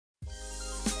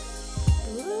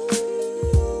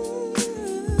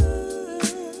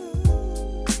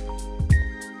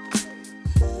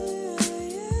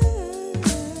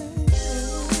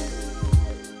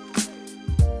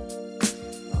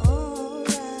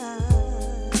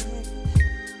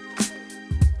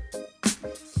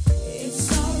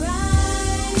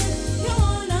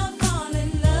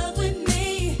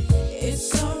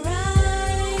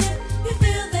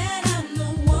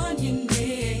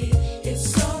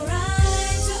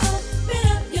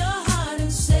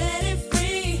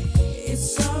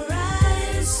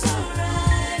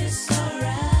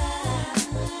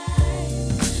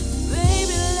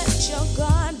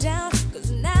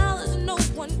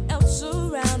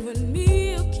and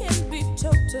me, you can be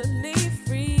totally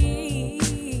free.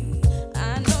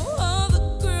 I know all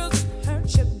the girls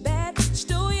hurt you bad,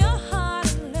 stole your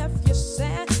heart and left you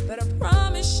sad, but I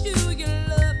promise you, your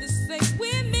love is safe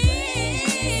with me,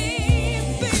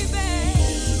 baby.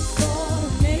 For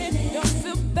a minute, don't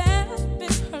feel bad, I've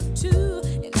been hurt too.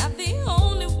 You're not the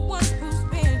only one who's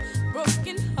been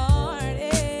broken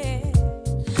hearted.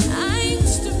 I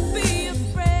used to be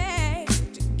afraid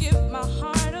to give my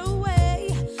heart away,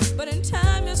 but in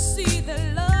time you'll see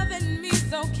that love in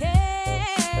me's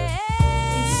okay.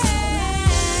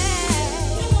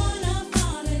 You wanna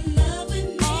fall in love with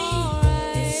me?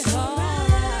 It's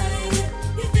alright.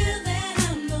 You feel that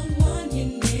I'm the one you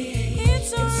need.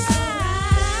 It's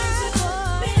alright.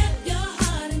 Open up your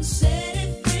heart and set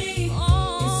it free.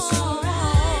 It's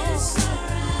alright. It's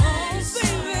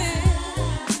alright.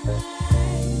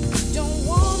 Don't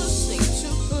wanna seem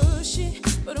too pushy,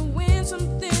 but when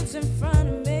something's in front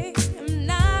of me, I'm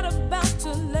not about to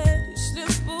let it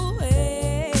slip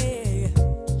away.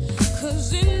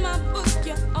 'Cause in my book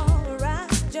you're alright.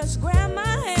 Just grab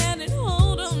my hand and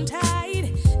hold on tight,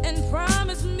 and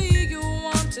promise me you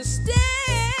want to stay.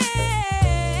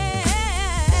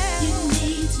 You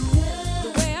need to The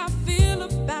love. way I feel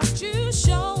about you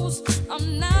shows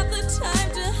I'm not the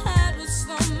type to hide what's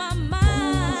on my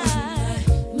mind.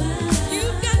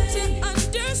 You've got to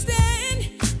understand,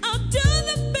 I'll do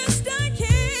the best I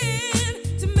can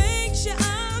to make sure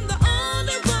I'm the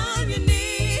only one you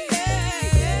need.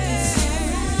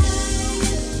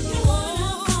 You wanna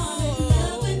fall in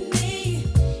love with me?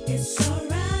 It's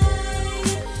alright.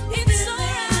 You It's feel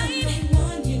that alright. I'm the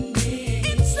one you need.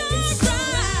 It's It's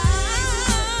alright.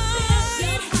 Open up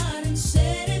your alright. heart and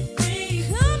set it free.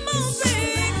 Come on, It's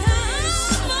baby, alright.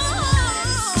 come on.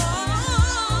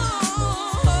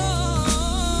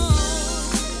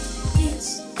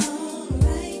 It's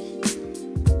alright.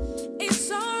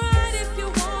 It's alright if you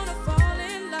wanna fall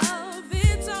in love.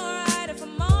 It's alright if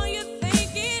I'm all you're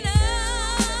thinking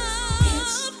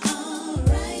It's of.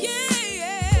 alright.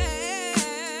 Yeah,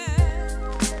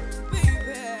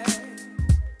 baby.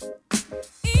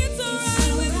 It's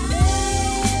alright with me.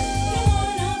 You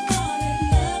wanna fall in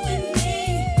love with me?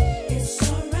 It's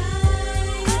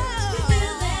alright. You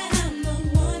feel that I'm the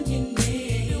one you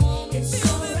need. It's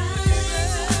alright.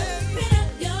 Open up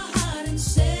your heart and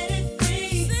set it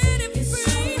free. Set it It's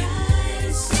free. alright.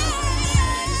 It's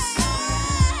alright. It's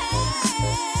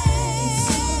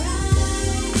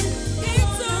alright.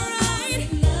 It's alright.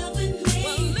 In love with me?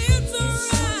 Well, it's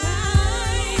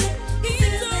alright. You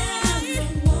It's feel that I'm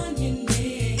alright. the one you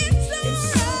need. It's It's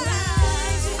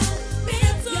alright. Open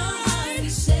up your heart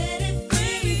and set it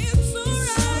free. Baby, it's It's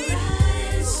alright.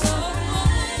 alright. It's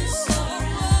alright. It's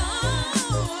alright.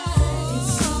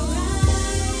 It's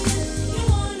alright. You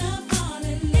wanna fall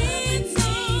in love with It's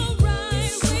me? alright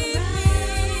It's with me.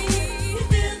 alright. You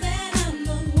feel that I'm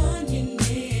the one you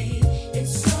need.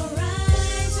 It's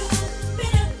alright.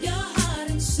 Open up your heart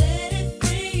and set it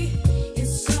free.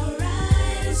 It's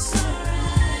alright. It's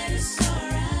alright. It's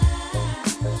alright.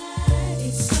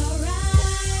 It's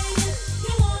alright.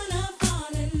 You wanna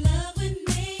fall in love with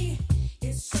me?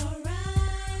 It's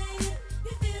alright.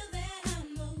 You feel that I'm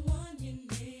the one you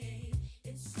need.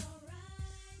 It's alright.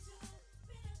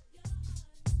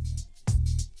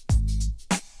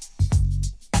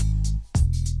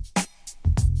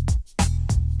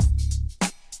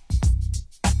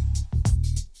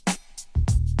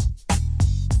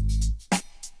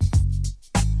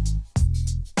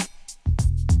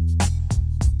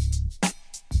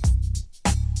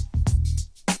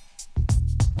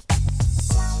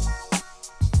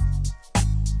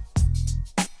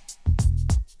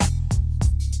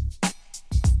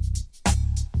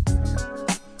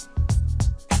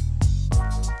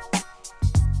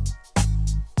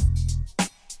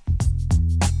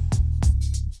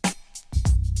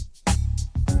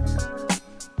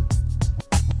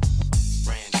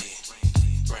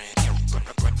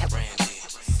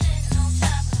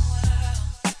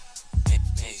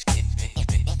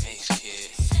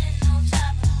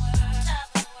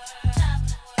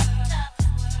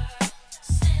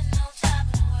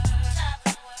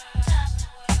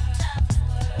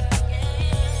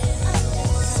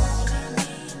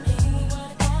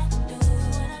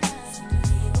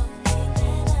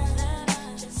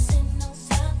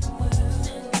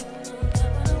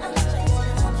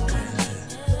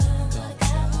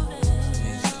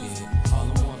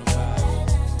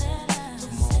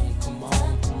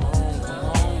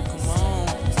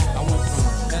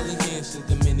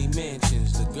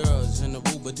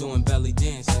 doing belly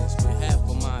dances. Spent half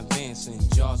of my advancing,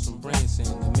 jars from Branson,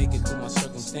 and make it through my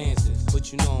circumstances.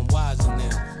 But you know I'm wiser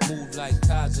now. Move like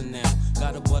Kaiser now.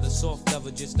 Got a butter soft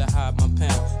cover just to hide my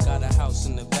pound. Got a house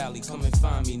in the valley, come and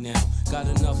find me now. Got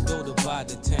enough dough to buy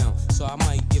the town, so I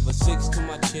might give a 6 to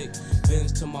my chick,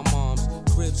 Benz to my mom's.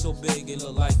 Crib so big it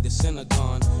look like the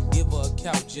Synagogue. Give her a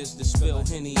couch just to spill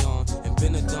Henny on, and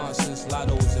been a dawn since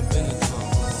Lotto's and Benetton.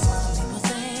 People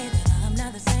say that I'm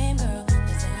not the same girl.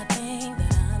 They say I think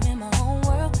that I'm in my own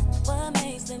world. What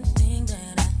makes them think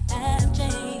that I have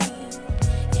changed?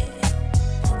 Yeah,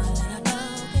 but when I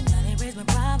broke, now they raise my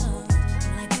problems.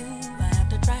 Like you, I have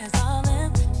to try and solve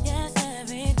them. Yes,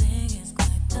 everything is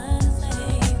quite the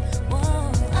same.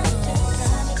 Whoa, I'm just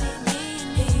trying to be me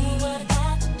and do what I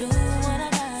got to do, what I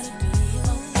gotta do. You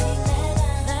gon' think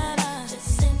that I'm just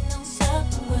sitting on top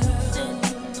of the world, sitting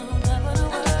on top of the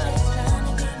world. I'm just trying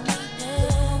to be me,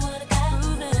 doing what I got to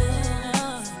do.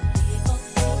 You gon'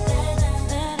 think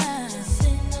that I'm just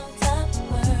sitting on top of the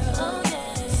world. Oh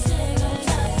yeah, sitting on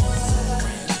top of the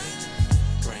world.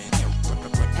 Brandy,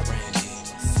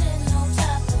 Sitting on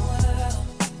top of the world.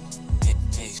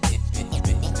 Bass kid.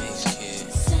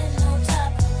 Sitting on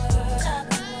top of the world, top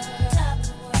of the world, top of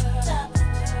the world, top of the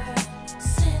world.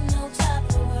 Sitting on top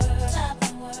of the world, top of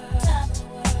the world, top of the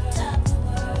world, top of the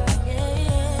world. Yeah,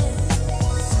 yeah.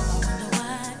 So I wonder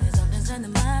why there's something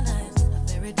in my life, a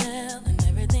fairy tale, and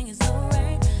everything is so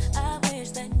right. I wish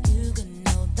that you could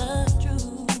know the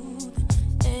truth.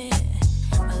 Yeah,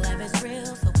 my life is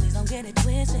real, so please don't get it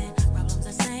twisted. Problems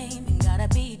the same and gotta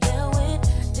be dealt with.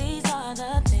 These are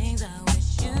the things I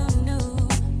wish you knew.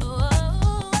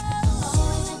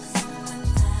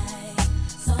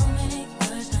 So many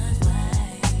questions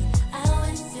why. I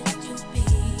always said you'd be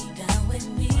down with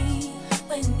me,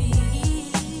 with me.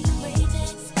 Way to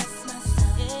express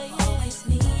myself, always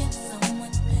needing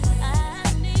someone else. I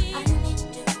need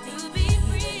you to be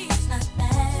free. It's not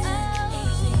that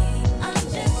easy. I'm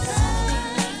just trying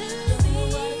to do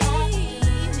what I need.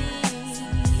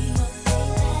 People think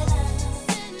that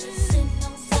I'm just sitting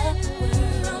on top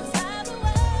of the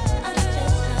world. I'm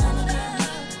just trying to be me,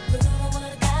 prove what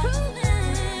I got to do.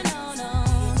 No,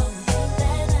 people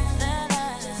think that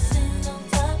I'm just sitting on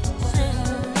top of the world, sitting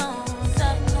on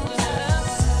top of the world.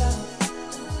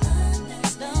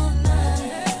 Don't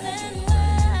understand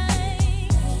why.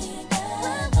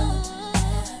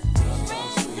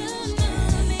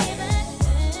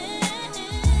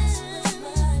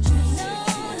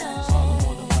 All them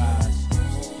on the rise,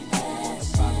 on the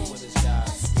bottom with his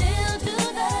guys. Still do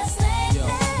the same Yo,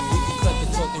 we can cut the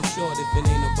talking short if it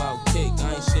ain't about cake.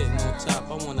 I ain't sitting on top,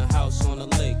 I want a house on the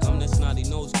lake. I'm that snotty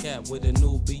nose cat with a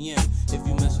new BM. If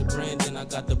you mess with Brandon, I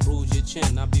got to bruise your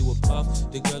chin. I be with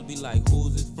Puff, the girls be like,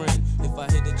 who's his friend? If I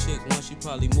hit a chick once, she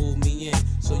probably move me in.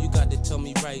 So you got to tell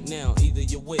me right now, either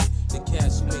you're with the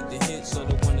cats who make the hits or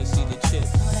the one that see the chick.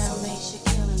 That makes you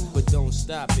killing them. But don't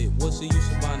stop it. What's the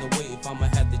use of buying the weight if I'ma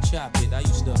have to chop it? I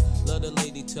used to love the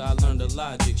lady till I learned the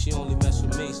logic. She only mess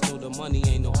with me, so the money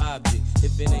ain't no object.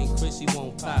 If it ain't Chris, he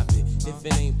won't pop it. If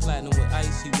it ain't platinum with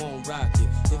ice, he won't rock it.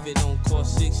 If it don't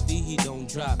cost 60, he don't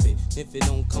drop it. If it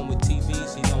don't come with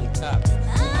TVs, he don't cop it.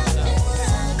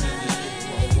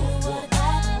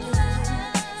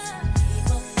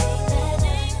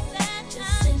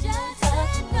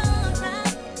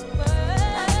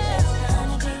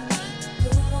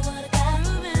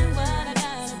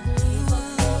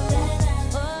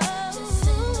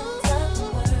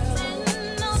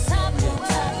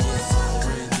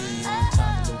 Brandy on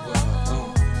top of the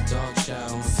world, dog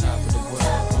shower on top of the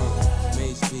world,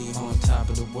 Mace B on top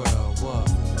of the world, what?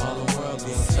 All the world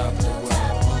be on top of the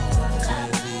world,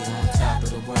 Brandy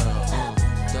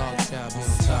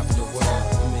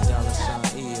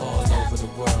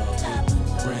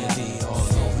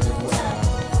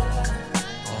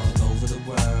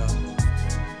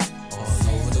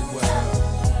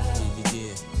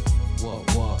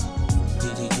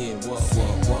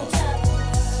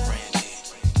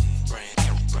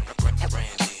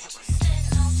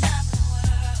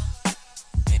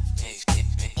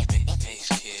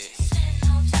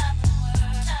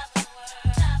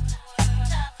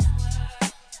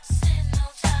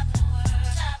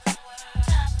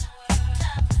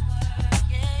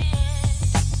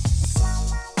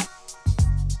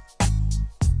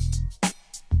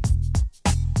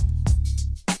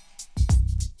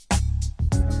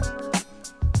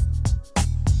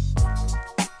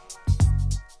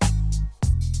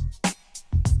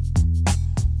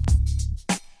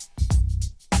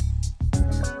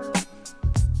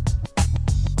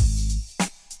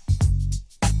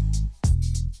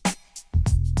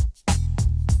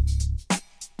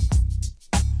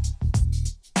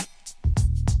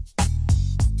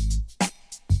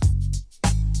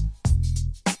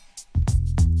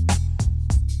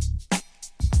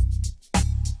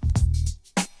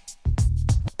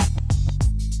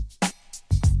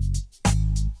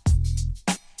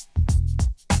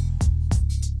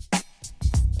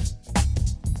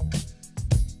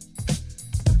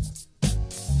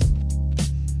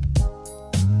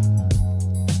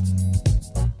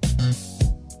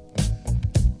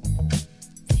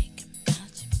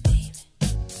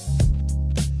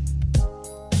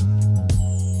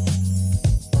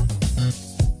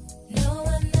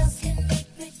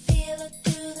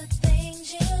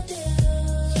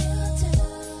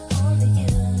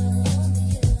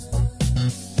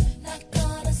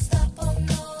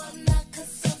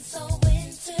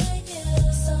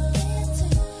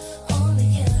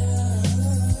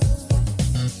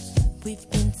we've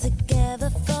been together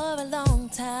for a long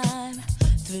time,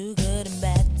 through good and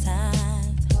bad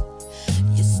times.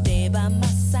 You stay by my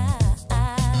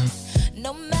side,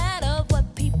 no matter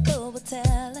what people will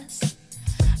tell us.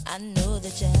 I know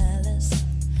they're jealous,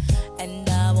 and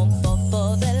I won't fall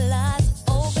for their lies.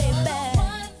 Oh, baby,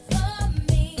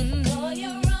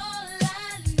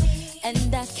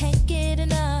 and I can't get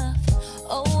enough.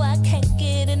 Oh, I can't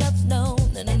get enough. No,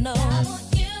 no, no, no. I want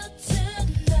you to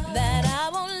know that I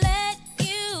won't let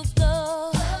you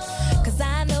go. 'Cause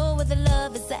I know where the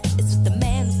love is at. It's with the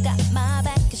man who's got my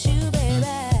back. It's you, baby.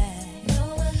 No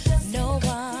one does. No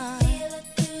one. Feel it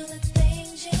through the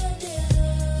things you do.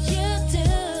 You do.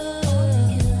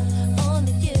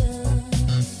 Only you.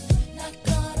 Not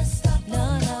gonna stop. No,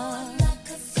 no. Not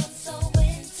 'cause I'm so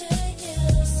into you.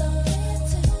 So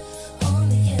into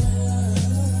only you.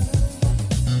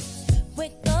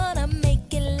 We're gonna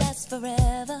make it last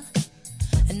forever,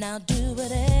 and I'll do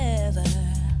whatever.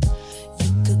 You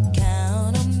could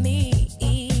count on me.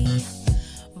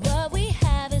 What we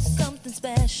have is something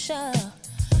special,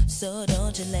 so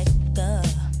don't you let go.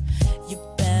 You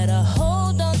better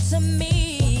hold on to me.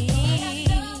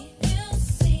 You'll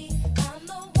see I'm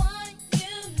the one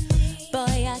you need.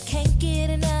 Boy, I can't get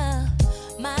enough.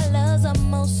 My love's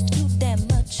almost too damn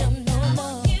much. Oh, no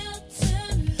more.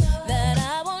 That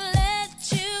I won't let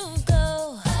you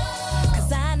go.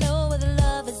 'Cause I know where the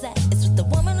love is at. It's with the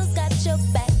woman who's got your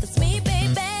back. That's me,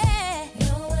 baby.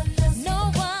 No one does. No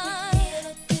one.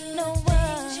 No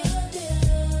one.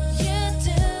 You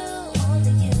do.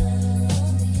 Only you.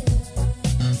 Only you.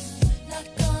 Not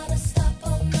gonna stop.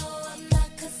 Oh no, I'm not.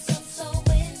 'Cause I'm so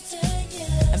into you.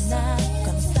 I'm not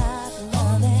gonna stop.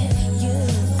 Only you.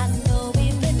 I know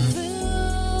we've been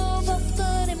through both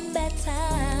good and bad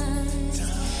times,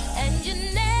 and you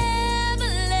never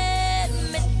let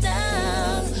me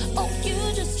down. Oh, you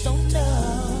just don't know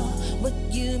what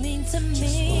you mean to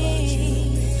me.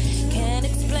 Can't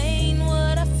explain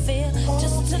what I feel,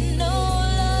 just to know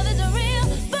love is real.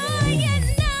 But you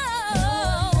know,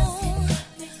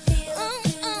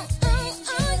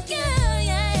 yeah,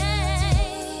 yeah.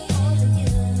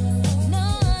 No,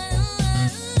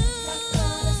 not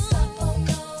gonna stop. Oh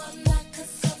no, I'm not.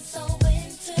 'Cause I'm so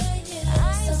into you.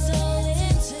 I'm so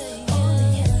into you. Only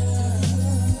you.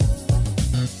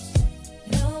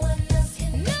 No one else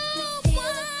can make me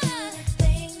feel the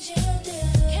things you do.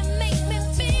 Can make me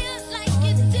feel like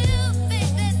you do,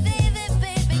 baby, baby,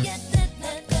 baby. Yeah,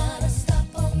 not gonna stop.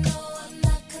 Oh no, I'm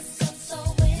not. 'Cause I'm so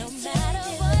into you. No matter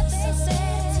what they say,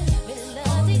 we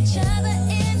love each other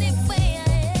anyway.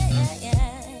 Yeah,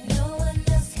 yeah. No one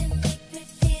else can make me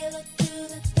feel or do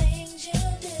the things you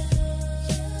do.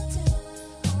 You do.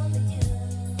 Only you.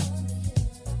 Only you.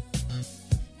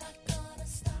 Not gonna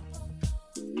stop. Oh no.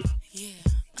 Yeah.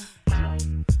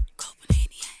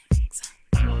 Copenhagen.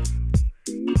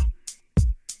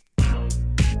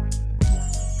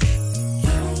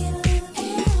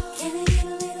 Can I get a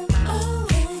little oh?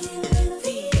 Can I get a little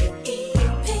V-E,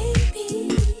 baby?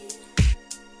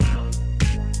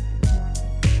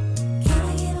 Can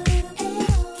I get a little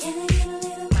L? Can I get a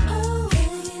little oh? Can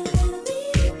I get a little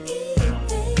V-E,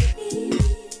 baby?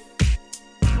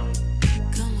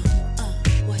 Come on,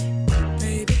 wait,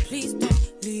 baby, please don't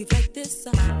leave like this. I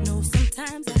know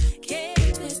sometimes I get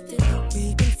twisted.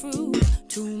 We've been through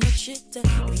too much shit.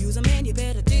 If you's a man, you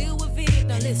better deal with it.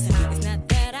 Now listen, it's not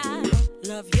that I don't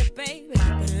love you, baby,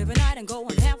 but every night I'm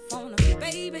going half on a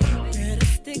baby. Better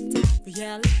stick to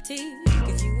reality,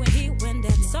 'cause you ain't here when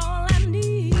that's all I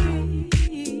need.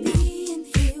 Being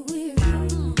here with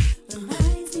you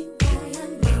reminds me why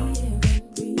I'm here and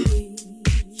breathe.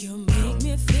 You make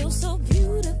me feel so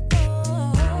beautiful.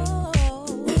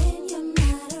 When you're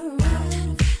not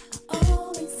around, I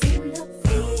always end up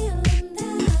feeling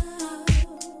down.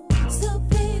 So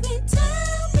baby,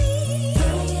 tell me,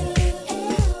 can I get a little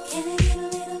L? Can I get a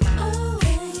little O?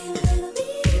 Can I get a little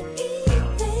V-E,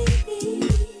 baby?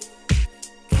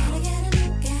 Gotta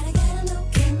know,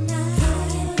 can I? Can I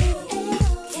get a little L?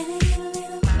 Can I get a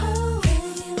little O? Can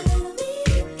I get a little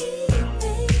V-E,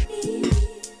 baby?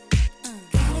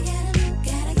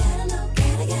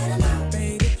 Gotta know.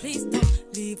 Baby, please don't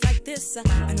leave like this.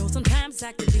 I know sometimes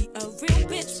I can be a real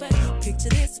bitch, but picture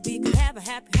this, we could have a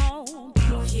happy home.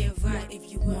 Yeah, right,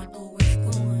 if you want, always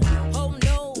going. Oh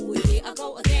no, here I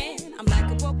go again. I'm like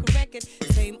a broken record,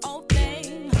 same old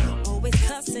thing. Always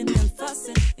cussing and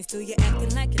fussing, and still you're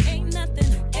acting like it ain't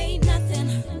nothing, ain't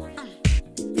nothing.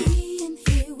 Being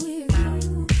here with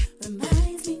you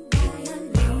reminds me why I'm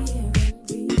here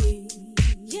and breathe.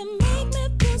 You make me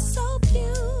feel so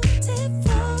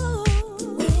beautiful.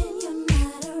 When you're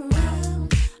not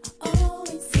around, I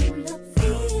always end up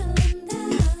feeling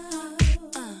down.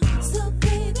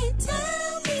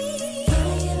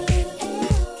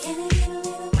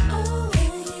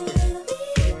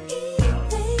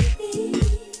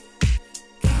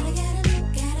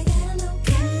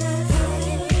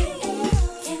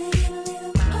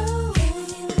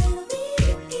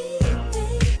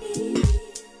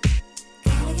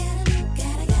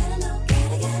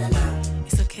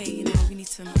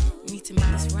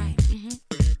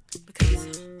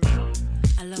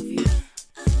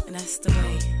 that's the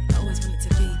way I always want it to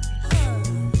be.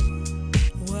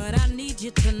 What I need you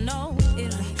to know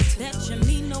is that you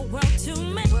mean the world to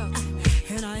me.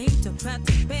 And I ain't about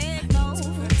to beg, no,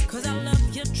 cause I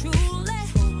love you truly.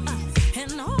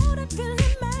 And all that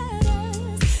really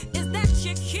matters is that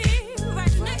you're here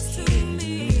right next to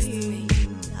me.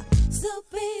 So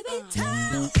baby,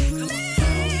 tell me.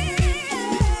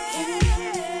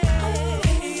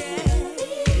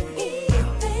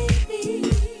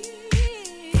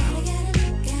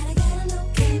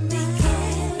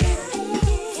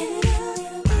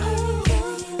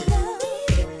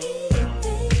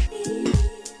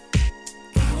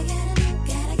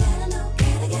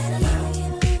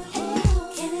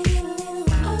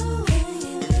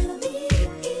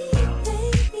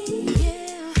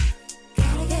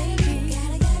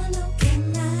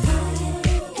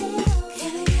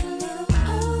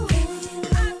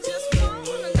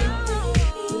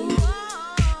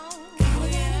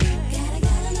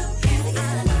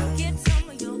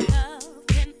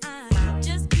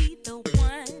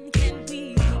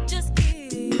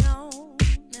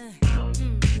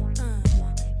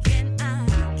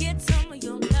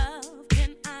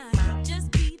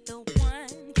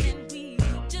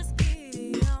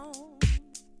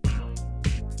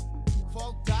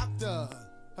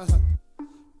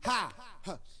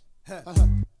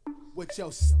 With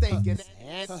your steak and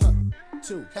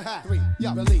 2, 3,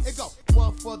 yo, release. It go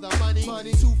 1 for the money,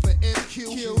 2 for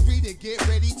MQ. 3 to get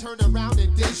ready, turn around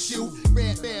and dish you.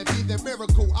 Red man be the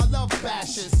miracle. I love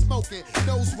fashion, smoking,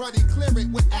 nose running, clear it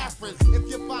with Afrin. If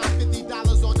you find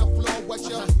 $50 on the floor, what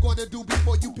you gonna do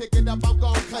before you pick it up? I'm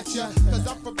gonna cut ya. Cause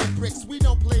I'm from the bricks, we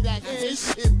don't play that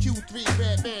ish. MQ3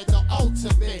 Red Man, the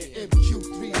ultimate.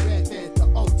 MQ3 Red Man, the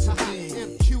ultimate.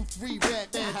 MQ3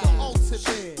 Red Man, the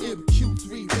ultimate.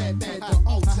 MQ3 Red Man, the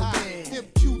ultimate.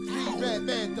 MQ3 Red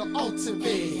Man, the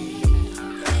ultimate.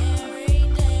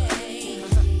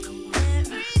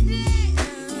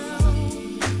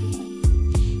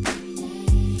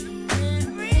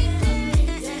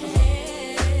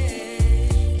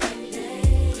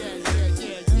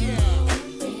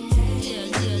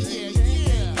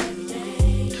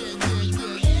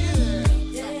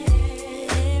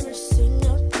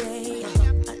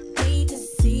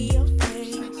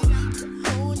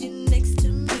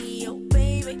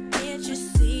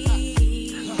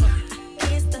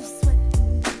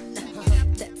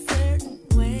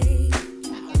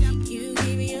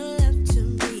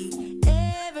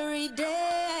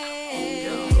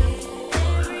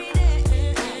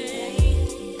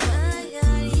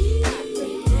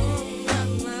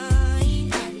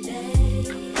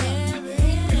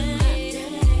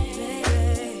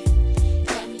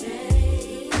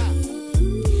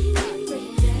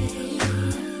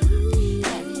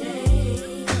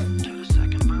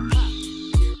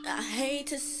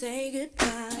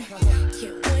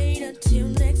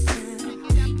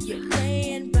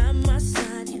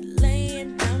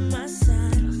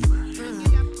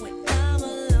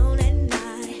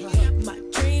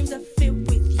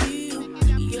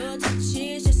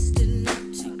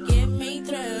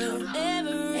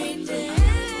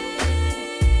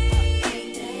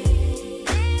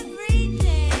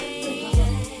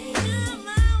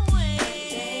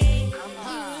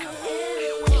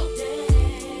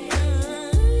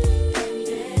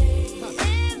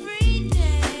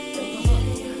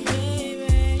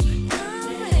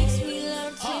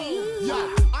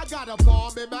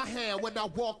 I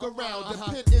walk around, the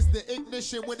pen is the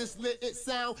ignition. When it's lit, it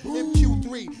sound.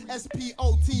 MQ3,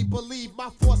 SPOT, believe my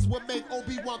force will make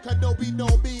Obi-Wan Kenobi know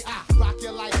me. I rock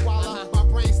you like Walla, my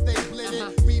brain stay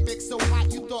blended. Remix so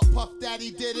hot you thought Puff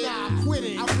Daddy did it. I quit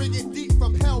it, I bring it deep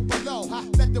from hell below.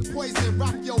 Let the poison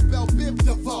rock your bell, Biv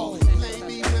DeVoe. Play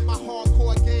me when my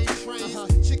hardcore game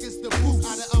trains. Chickens the boots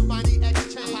out of a money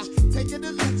exchange. Taking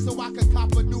the loot so I can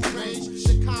cop a new range.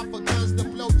 The for guns to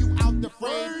blow you out the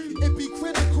frame. It be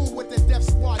critical with the Death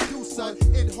Squad do, son.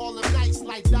 In Harlem Nights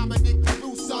like Dominic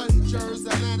Caruso. Jersey,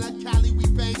 Atlanta, Cali, we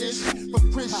bangin'.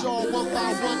 From Crenshaw, 1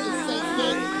 by 1 to St.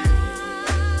 Nick.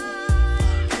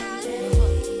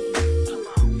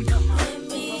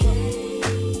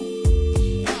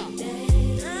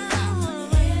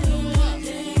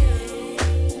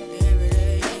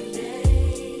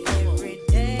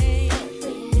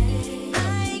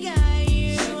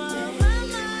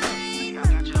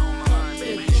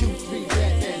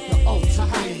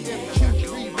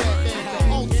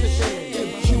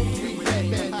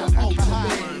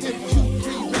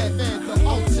 MQ3 Red Man, the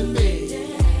ultimate.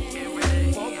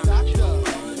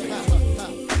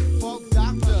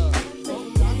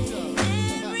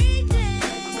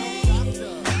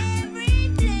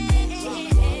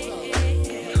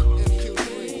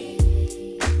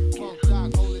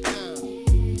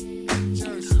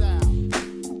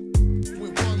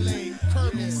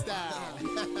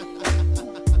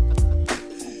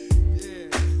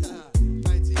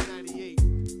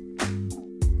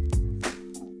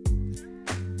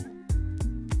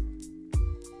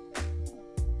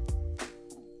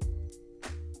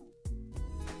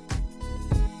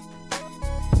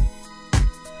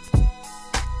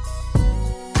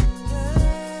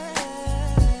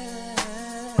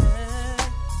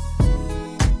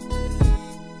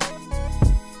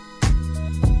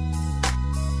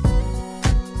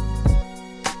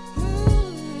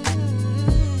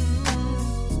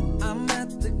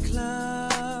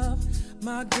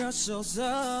 shows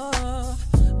up,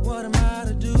 what am I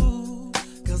to do?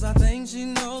 Cause I think she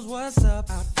knows what's up.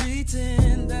 I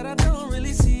pretend that I don't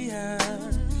really see her,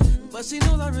 but she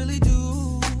knows I really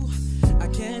do. I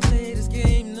can't play this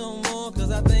game no more,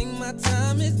 cause I think my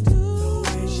time is due.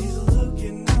 The way she's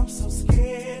looking, I'm so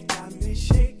scared. Got me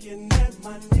shaking at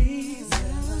my knees.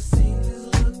 Never seen this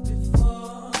look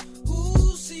before.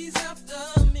 Ooh, she's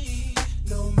after me.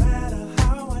 No matter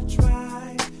how I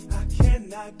try, I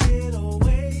cannot get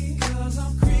away. Cause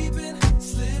I'm creeping,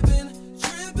 slipping,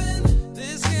 tripping.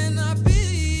 This cannot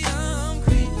be, I'm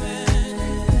creeping.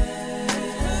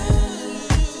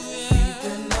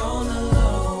 Creeping on the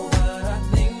low, but I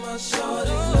think my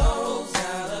shorty knows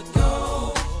gotta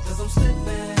go. Cause I'm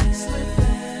slipping,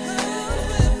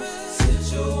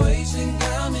 situation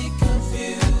got me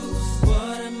confused.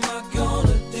 What am I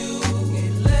gonna do?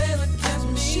 Can't let her catch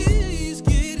me. She's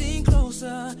getting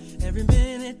closer every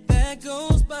minute that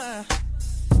goes by.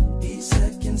 Each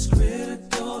second's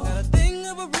critical. Gotta think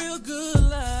of a real good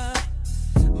lie.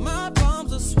 My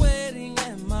palms are sweating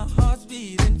and my heart's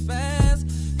beating fast.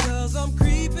 Cause I'm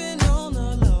creeping on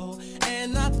the low,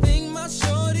 and I think my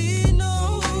shorty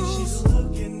knows. The way she's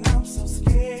looking, I'm so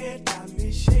scared. Got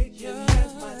me shaking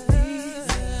at my knees.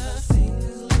 Never seen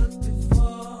this look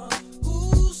before.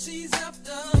 Ooh, she's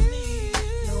after me.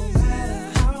 No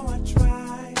matter how I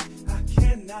try, I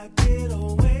cannot get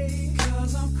away.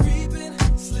 Cause I'm creeping,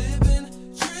 slipping,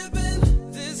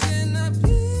 tripping. This cannot be.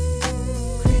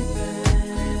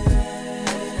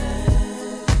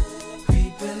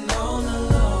 Creeping on the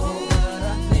low, but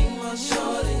I think my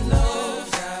shorty knows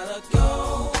gotta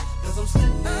go. Cause I'm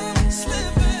slipping,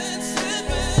 slipping.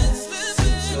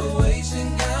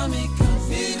 Situation got me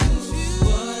confused.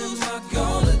 What am I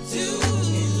gonna do?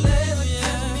 Can't let her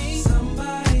catch me.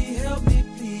 Somebody help me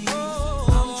please.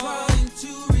 I'm trying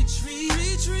to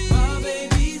retreat. My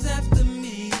baby's after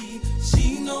me.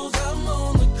 She knows I'm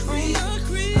on the creep.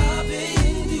 I've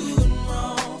been doing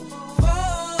wrong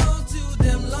for too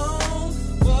damn long.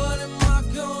 What am I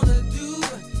gonna do?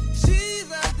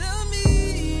 She's after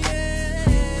me.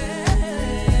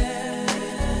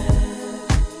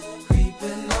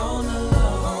 Creeping on the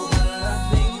low, but I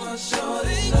think my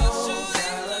shorty knows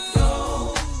gotta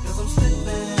go. Cause I'm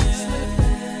slipping.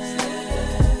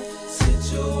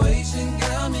 Situation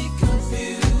got me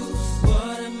confused.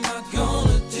 What am I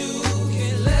gonna do?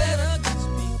 Can't let her catch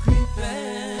me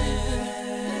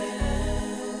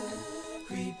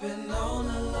creeping on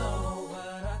the low,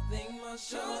 but I think my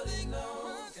shorty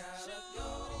knows gotta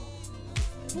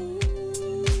go.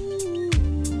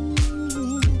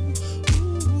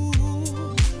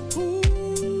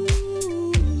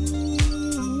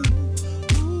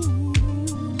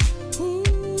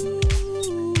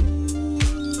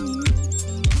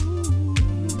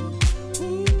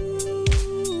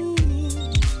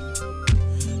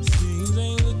 Things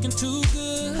ain't looking too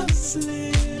good.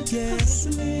 Hustling,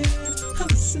 hustling,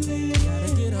 hustling.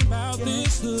 Gotta get about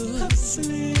this hood.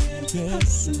 Hustling,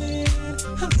 hustling,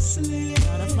 hustling.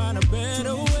 Gotta find a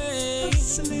better way.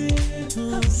 Hustling,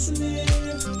 hustling,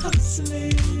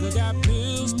 hustling. Nigga got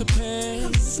bills to pay.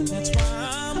 That's why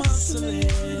I'm hustling.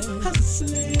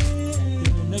 Hustling.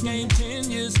 Been in the game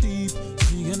 10 years deep,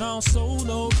 singing all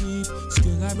solo deep.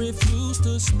 Still I refuse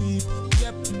to sleep.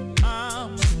 Yep,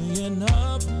 I'm staying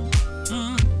up.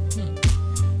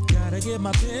 Gotta get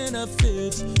my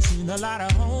benefits. Seen a lot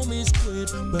of homies quit,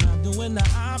 but I'm doing the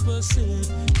opposite.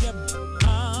 Yep,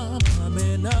 I'm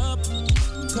coming up.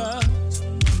 Cause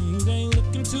things ain't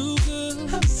looking too good.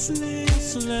 Hustling,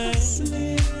 Hustling,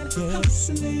 hustling,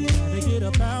 hustling. gotta get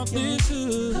about this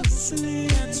hood. Hustling,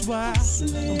 That's why I'm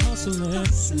hustling.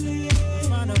 hustling,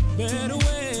 Find a better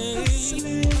way.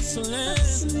 Hustling, hustling.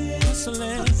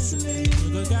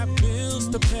 Nigga got bills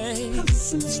to pay.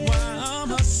 That's why I'm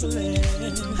hustling.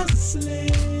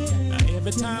 hustling. Now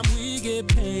every time we get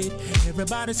paid,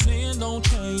 everybody saying don't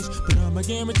change, but I'ma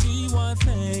guarantee one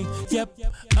thing. Yep,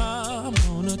 I'm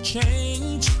gonna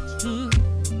change.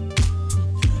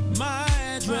 My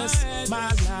address, my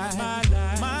life,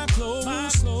 my clothes,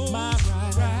 my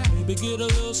ride. Maybe get a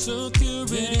little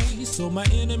security so my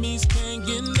enemies can't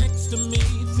get next to me.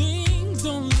 Things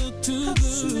don't look too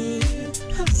good.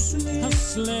 Hustling,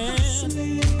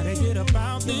 Hustling, gotta get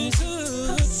about this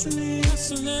hood. hustling,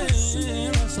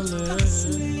 Hustling,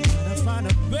 gotta find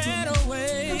a better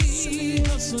way. Hustling,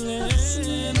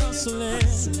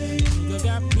 nigga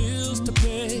got bills to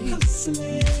pay.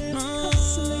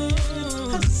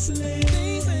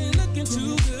 Things ain't looking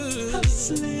too good.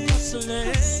 Hustling,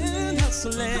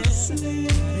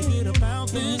 gotta get about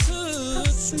this hood.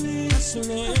 Hustling,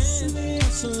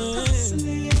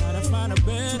 gotta find a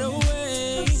better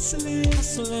way. hustling,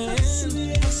 hustling,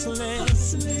 hustling,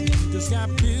 hustling. Just got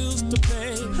bills to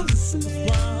pay. Hustling,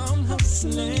 while I'm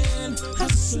hustling,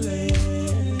 hustling.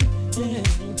 Yeah.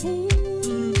 Ooh.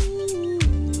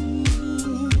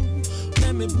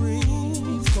 Let me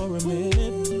breathe for a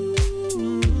minute.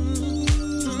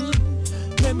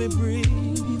 Let me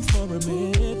breathe for a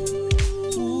minute.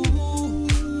 Ooh.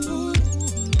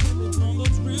 All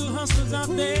those real hustlers out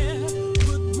there,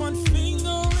 put one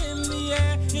finger in the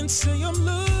air and say I'm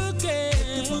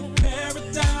looking for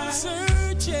paradise,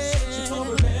 searching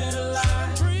for a better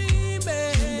life,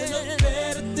 dreaming of a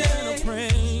better day. I'm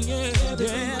praying, yeah,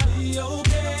 be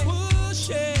okay.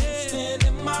 Pushing,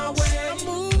 standing my way, I'm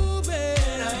moving,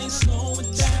 I ain't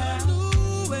slowing down.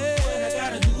 What I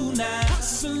gotta do now?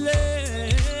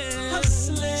 Hustling,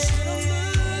 hustling, I'm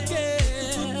looking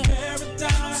for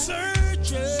paradise,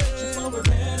 searching for a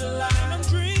better life. I'm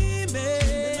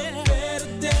dreaming of a better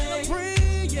day. I'm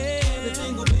praying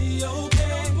everything will be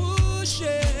okay. I'm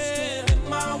pushing in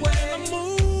my way. I'm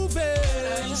moving,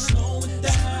 I ain't slowing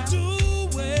down. Doing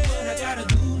what I gotta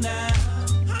do now.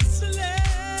 Hustling,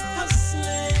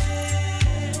 hustling.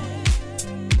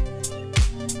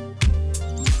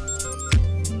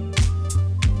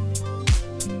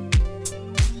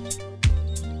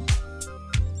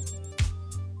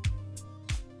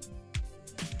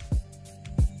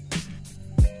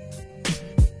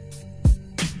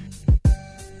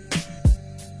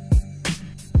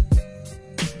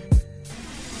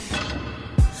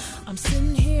 I'm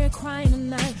sitting here crying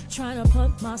tonight, trying to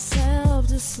put myself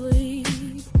to sleep.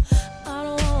 I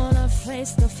don't wanna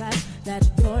face the fact that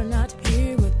you're not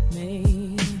here with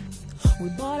me. We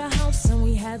bought a house and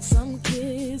we had some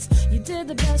kids. You did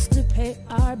the best to pay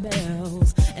our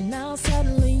bills, and now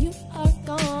suddenly you are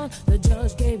gone. The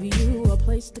judge gave you a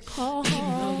place to call home.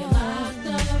 Even though you're locked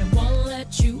up and won't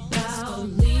let you out,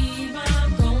 leave,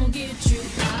 I'm gonna get you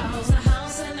out. A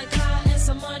house and a car and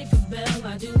some money for bail.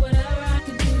 I do whatever I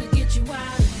can do to get you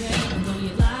out of there. Even though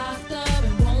you're locked up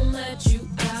and won't let you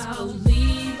out,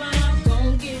 leave, I'm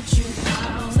gonna get you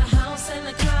out. A house and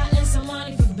a car and some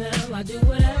money for bail. I do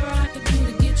whatever I can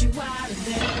do to get you out of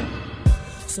there.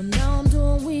 So now I'm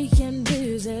doing weekend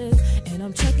visits, and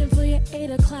I'm checking for your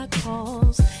 8 o'clock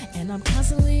calls, and I'm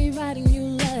constantly writing you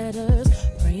letters,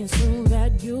 praying soon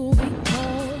that you'll be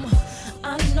home.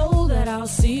 I know that I'll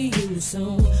see you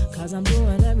soon, cause I'm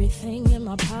doing everything in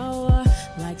my power,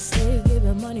 like stay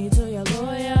giving money to your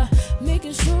lawyer,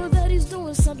 making sure that he's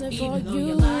doing something for you. Even though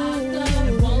you're locked up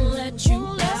and won't let you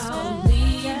out,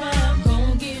 leave, I'm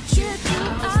gonna get you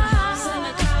out. A house and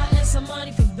a car and some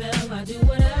money for bail. I do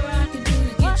whatever I can do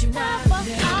to get you out of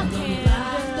there. Even though you're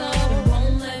locked up and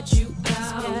won't let you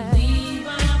out, leave,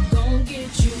 I'm gonna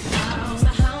get you out. A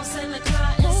house and a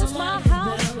car and some money for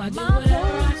bail. I do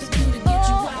whatever I can do to get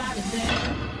you out of there.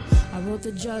 I wrote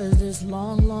the judge this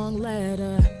long, long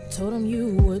letter. Told him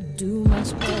you would do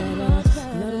much better.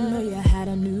 Let him know you had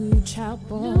a new child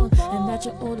born, and that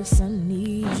your oldest son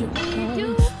needs you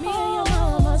home. Me and your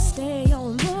mama stay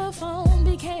on the phone,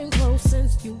 became close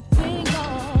since you've been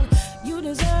gone. You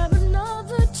deserve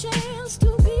another chance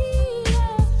to be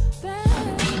a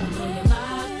better. Even though you're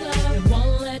locked up, it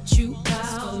won't let you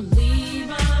out.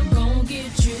 Leave, I'm gonna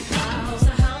get you out.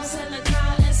 A house and a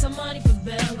car and some money for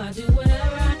bail. I do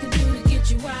whatever I can do to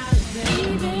get you out of there.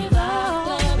 Even though you're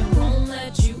locked up, it won't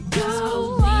let you out.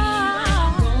 Leave,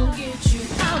 I'm gonna get you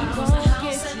out. A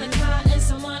house and a car and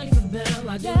some money for bail.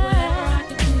 I do whatever I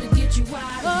can do to get you out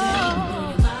of there. Even though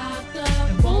you're locked up,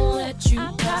 it won't let you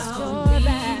out.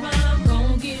 Leave, I'm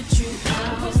gonna get you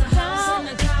out. A house and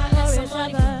a car and some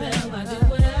money for bail. I do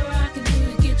whatever I can do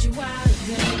to get you out of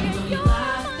there. Even though you're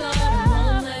locked up, it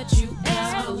won't let you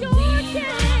out. Leave,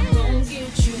 I'm gonna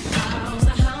get you out.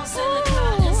 A house and a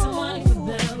car and some money for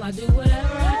bail. I do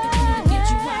whatever I can do to get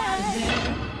you out of there.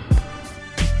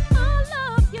 I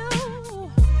love you.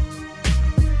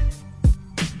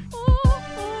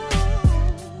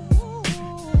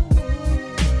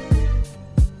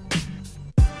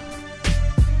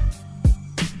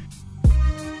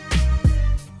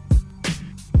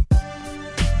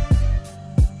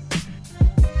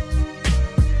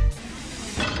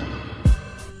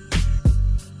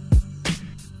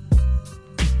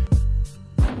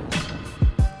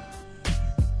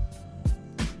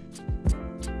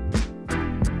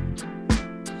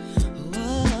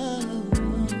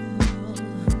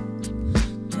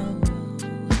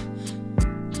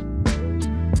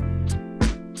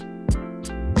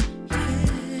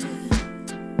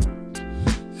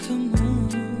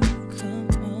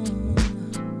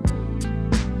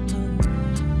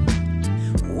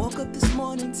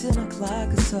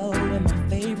 o'clock or so, and my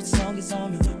favorite song is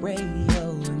on the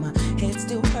radio, and my head's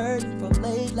still hurting from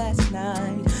late cold last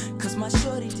night. Cause my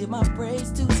shorty did my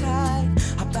braids too tight.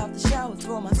 Hop out the shower,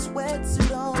 throw my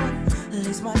sweatsuit on.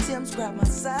 Lace my Timbs, grab my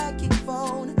sidekick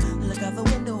phone. Look out the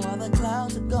window, all the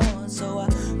clouds are gone. So I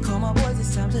call my boys,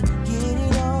 it's time to get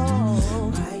it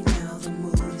on. Right now the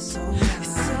mood is so right.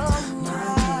 It's so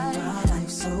right. My life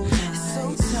so tight. It's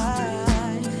so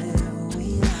tight.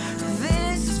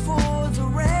 This is for the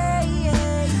radio.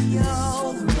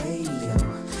 For the radio.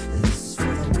 This is for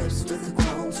the whips with the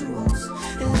chrome jewels.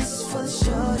 And this is for the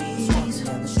shorties walking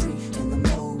down the street in the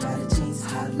low rider jeans,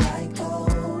 hot like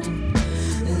gold.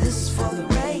 This is for the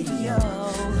radio.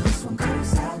 This one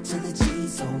goes out to the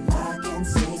G's on lock and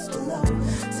six below.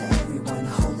 To everyone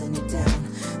holding it down,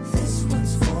 this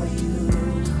one's for you.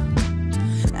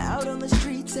 Out on the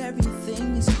streets,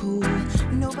 everything is cool.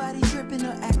 Nobody tripping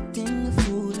or acting a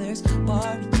fool. There's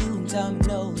barbecue and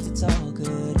dominoes, it's all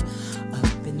good.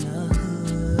 Up in the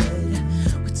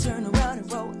hood, we turn around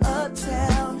and roll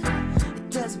uptown.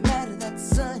 It doesn't matter that the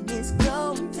sun is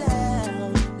going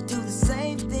down. We do the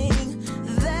same thing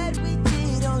that we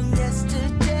did on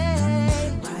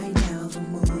yesterday. Right now the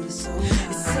mood is so right.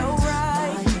 It's so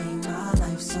right. My game, my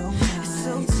life so right. It's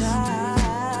so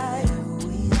tight. Whatever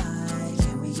we like,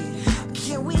 can we get it?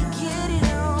 Can we get it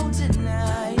on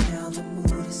tonight? Right now the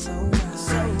mood is so right.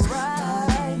 So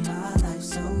right. My life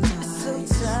so right. It's so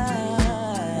tight.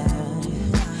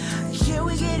 Can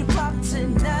we get it poppin'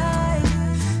 tonight?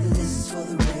 This is for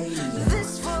the radio. This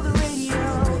is for the radio.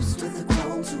 Whips with the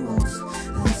chrome jewels.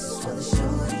 This is for the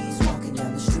shorties walking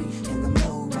down the street in the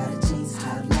low rider jeans,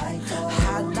 hot like gold.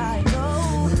 Hot like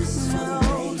gold. This is for the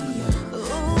radio.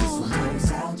 This one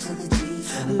goes out to the G's,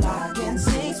 lock and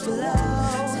six below.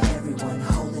 To everyone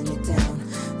holding it down,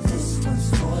 this one's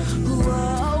for you.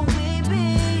 Whoa, baby.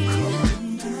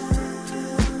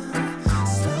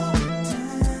 Slow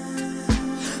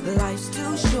down. Life's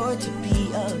too short to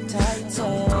be uptight, so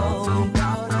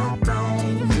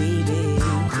baby,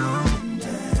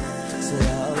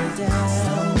 slow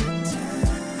down.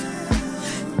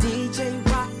 DJ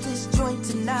rock this joint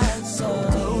tonight, so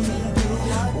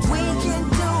we can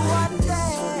do our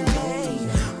thing.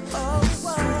 Oh,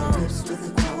 whoa.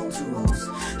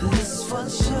 This is for the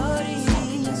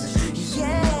shorties,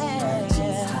 yeah.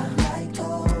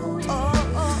 Oh,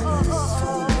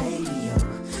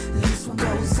 this one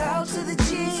goes out to the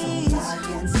G's,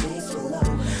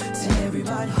 to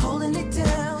everybody holding it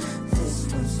down. This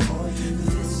one's for you.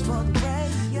 This is for the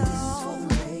radio.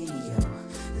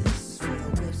 This is for the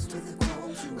whips with the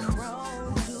chrome jewels.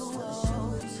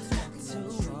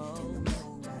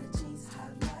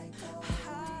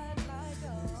 Hot like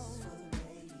gold.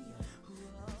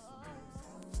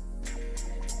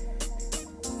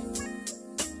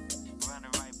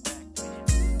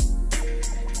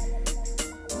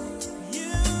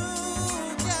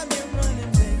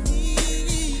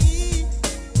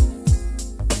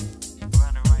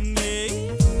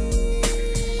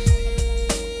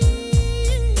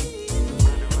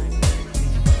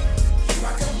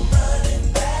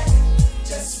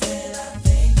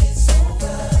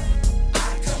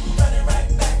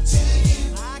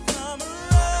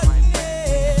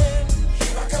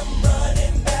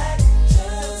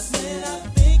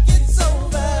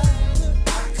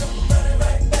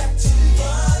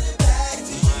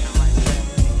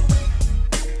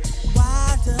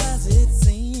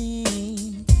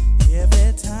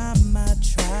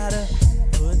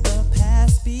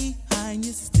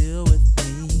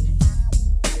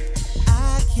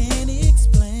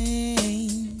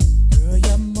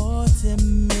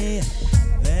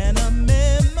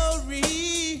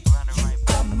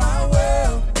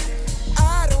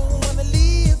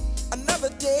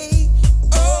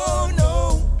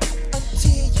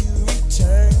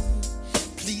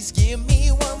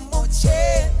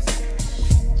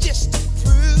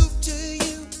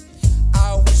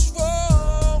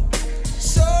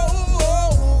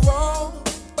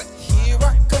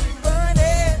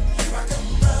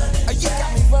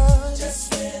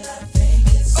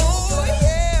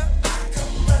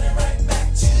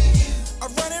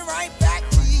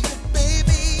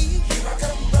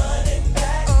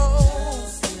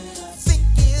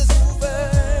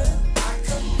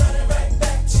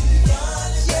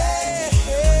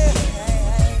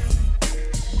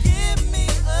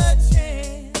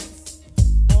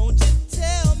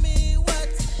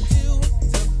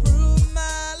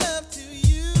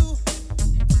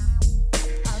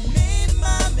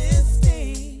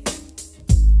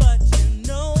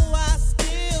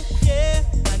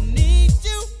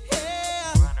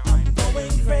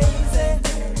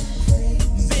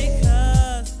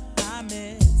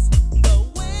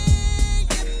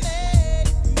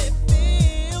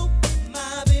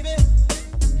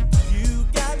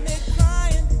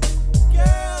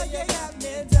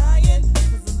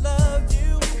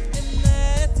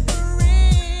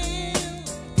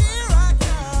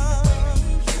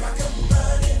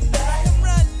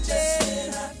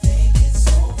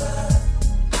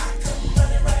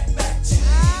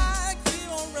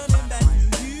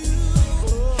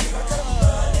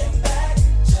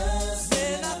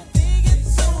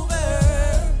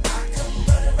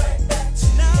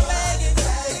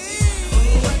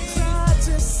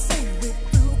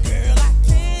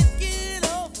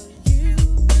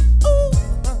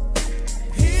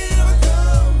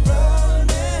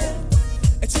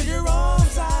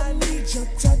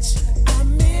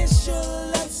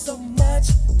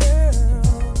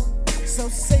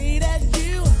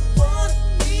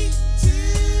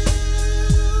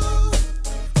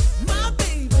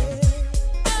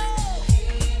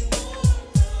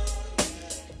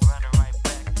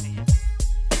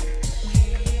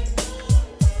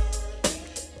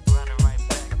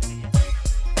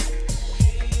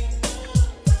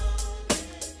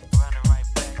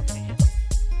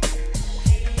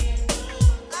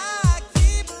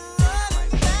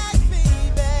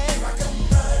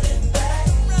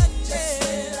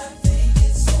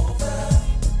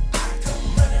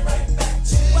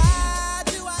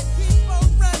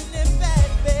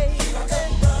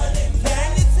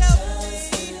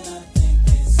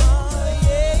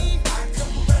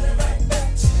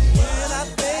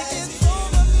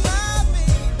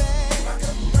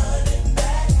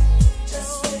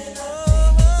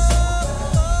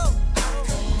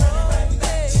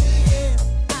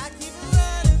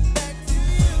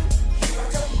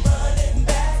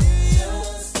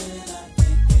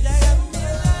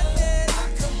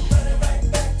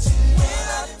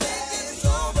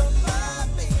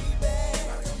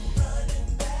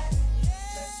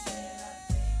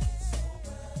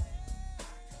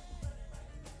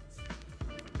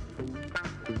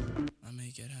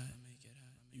 make it hot.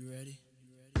 You ready?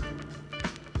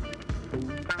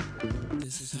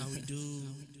 This is how we do.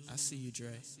 I see you,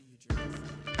 Dre.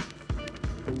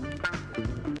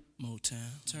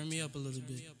 Motown. Turn me up a little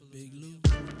bit. Big Lou.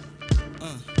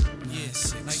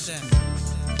 Yes, like that.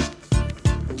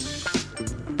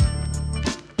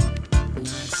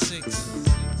 9-6.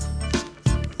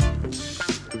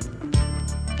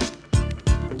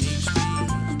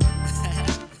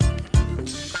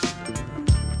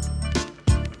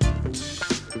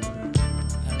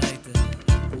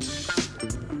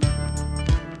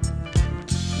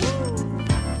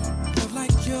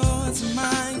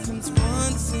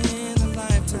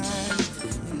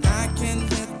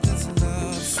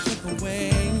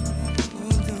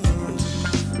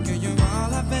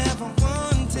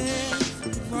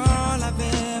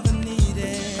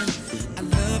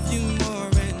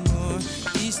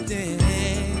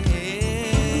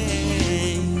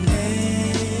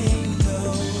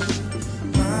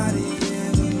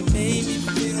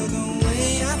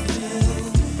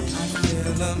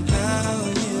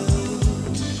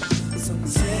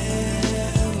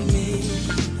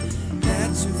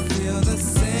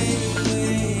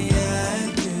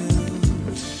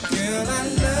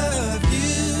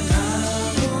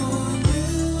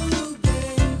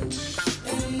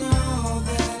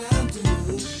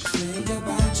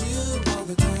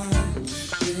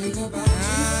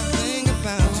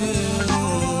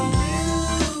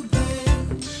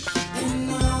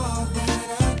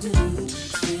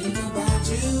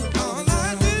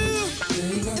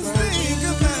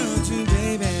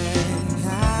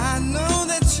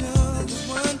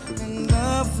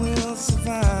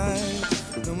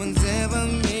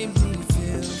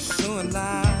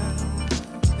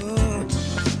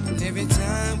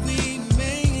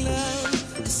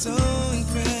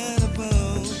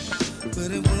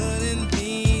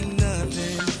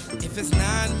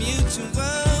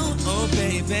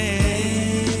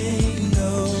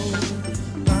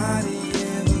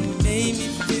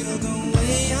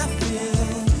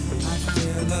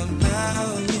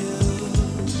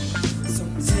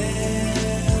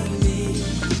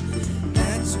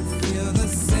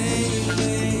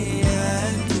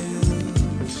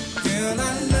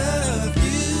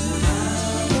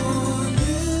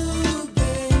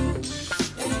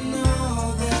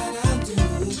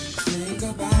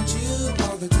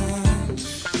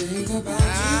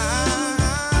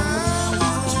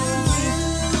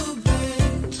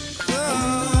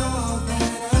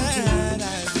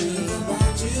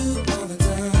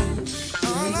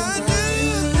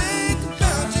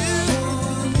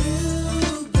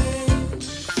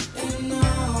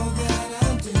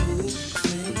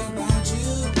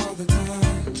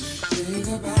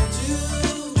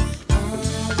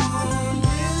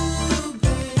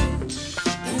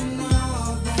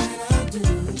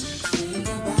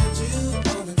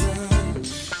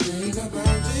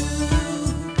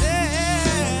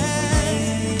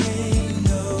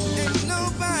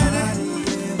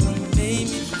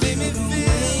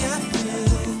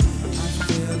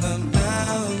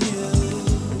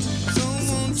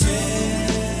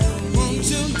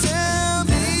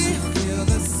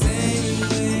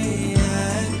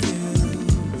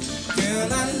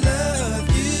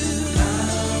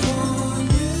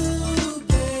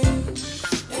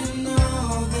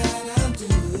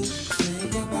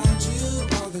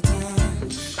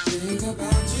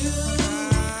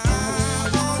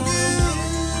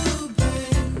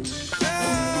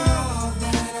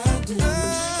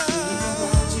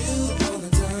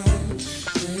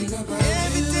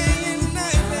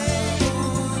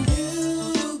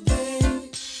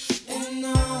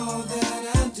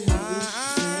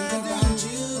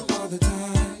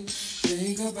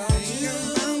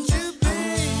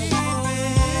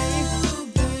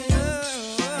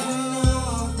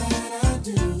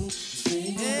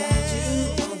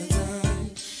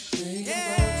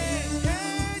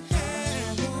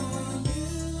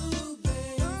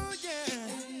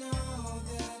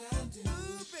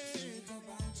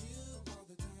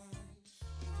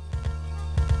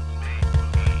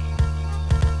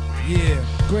 Yeah,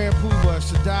 Grand Poobah,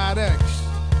 Sadat X.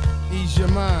 Ease your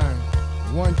mind.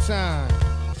 One time.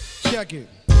 Check it.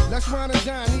 Let's run and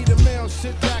dine, need a meal,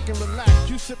 sit back and relax.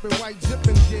 You sipping white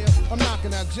zipping deal, I'm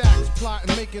knocking out jacks,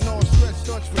 plotting, making all stress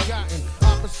thoughts forgotten.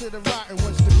 Opposite of rotten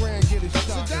once the grand get it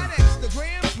started. So that X, the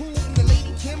Grand Pool and the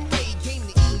Lady Kim Ray came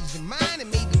to ease your mind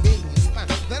and made the bend your spine.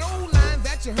 That old line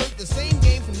that you heard, the same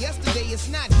game from yesterday, it's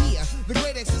not here. The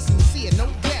great X is sincere, no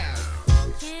doubt.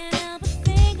 Can't help but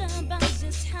think about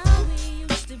just how we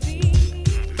used to be.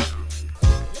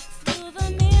 Look through the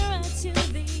mirror to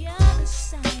the other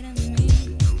side of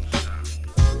me.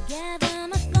 Together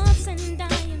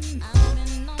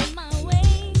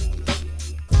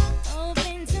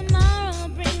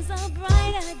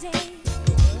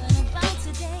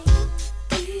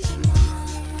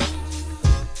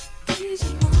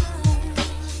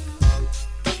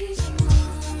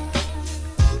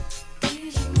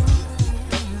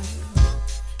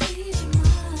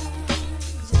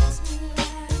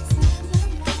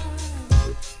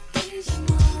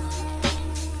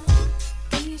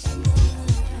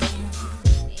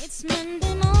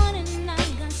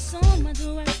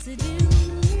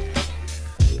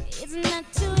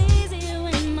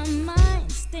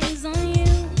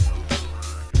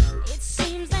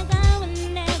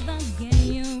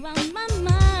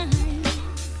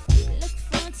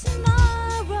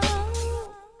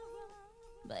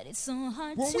so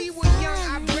hard When to we were find. young,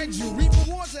 I bred you, reap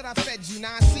rewards that I fed you.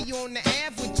 Now I see you on the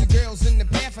Ave with your girls in the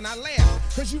path, and I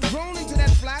laugh. Cause you've grown into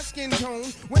that fly skin tone,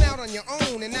 went out on your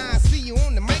own, and now I see you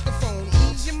on the microphone.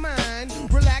 Ease your mind,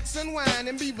 relax, unwind,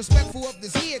 and be respectful of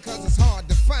this here, cause it's hard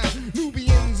to find.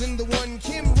 Nubians in the one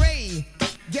Kim Ray,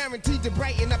 guaranteed to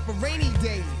brighten up a rainy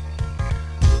day.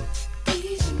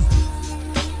 Ease your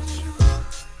mind, ease your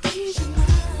mind, ease your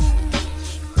mind,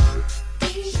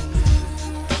 ease your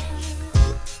mind,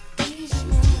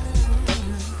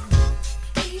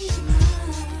 ease your mind,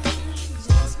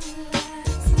 just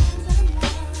relax and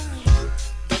unwind.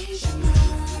 Ease your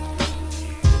mind,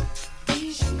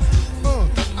 ease your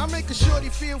mind. I make a shorty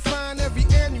feel fine every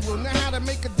annual. Now how to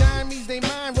make a dime ease they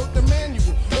mind, wrote the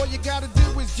manual. All you gotta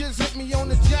do is just hit me on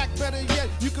the jack. Better yet,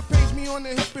 you can page me on the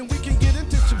hip and we can get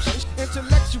into some shit.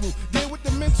 Intellectual, deal with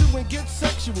the mental and get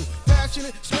sexual.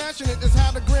 Passionate, smashing it is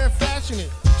how the grand fashion it.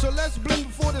 So let's blend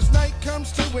before this night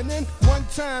comes to an end. One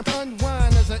time,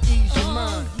 unwind as I ease your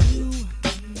mind. You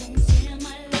won't tear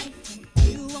my life,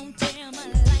 you won't tear my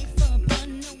life apart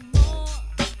no more.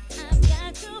 I've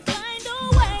got to find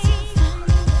a way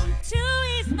to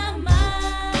ease my mind.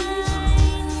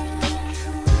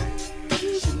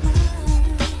 Ease your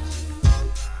mind,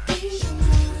 ease your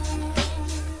mind,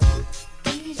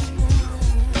 ease your mind,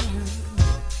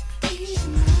 ease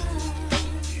your mind,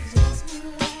 just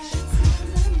relax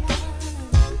and unwind.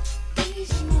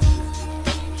 Ease your mind,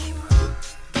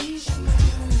 ease your mind,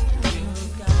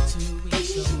 You've got to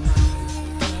ease your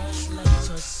mind. Just let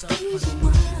yourself ease your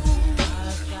unwind. mind,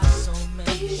 I've got so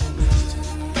many ways to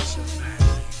ease your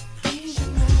mind. ease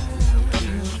your mind,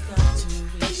 You've got to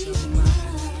ease your mind.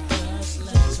 Just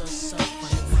let yourself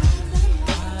unwind.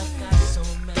 I've got so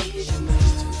many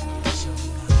ways to ease your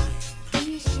mind.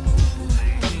 ease your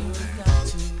mind. You've got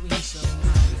to ease your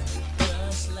mind.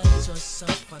 Just let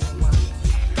yourself unwind.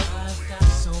 I've got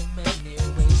so many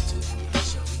ways to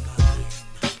ease your mind.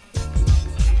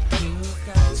 You've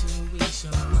got to ease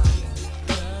your mind.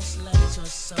 Just let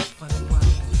yourself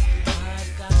unwind.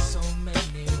 I've got so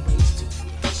many ways to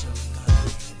ease your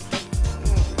mind.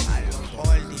 I love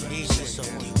all the nations of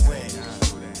the world,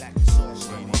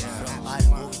 from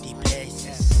all over the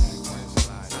places.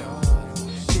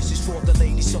 This is for the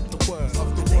ladies of the world,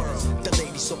 the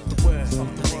ladies of the world,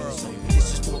 This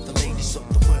is for the ladies of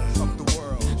the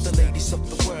world, the ladies of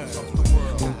the world,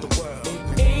 of the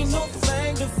world. Ain't no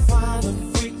thing to find a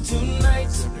freak tonight.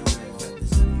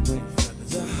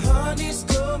 The honeys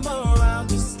come around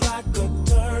just like a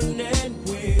turning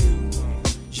wheel.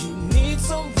 You need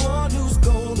someone who's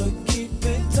gonna keep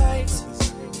it tight.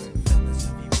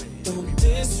 Don't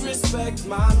disrespect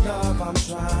my love, I'm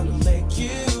trying to make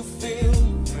you feel.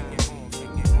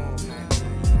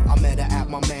 I met her at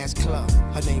my man's club.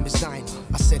 Her name is Dinah.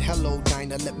 I said, hello,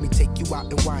 Dinah, let me take you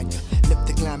out and wine you. Live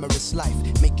the glamorous life,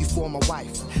 make you for my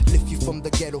wife. Lift you from the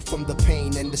ghetto, from the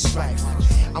pain and the strife.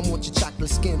 I want your chocolate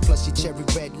skin plus your cherry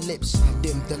red lips.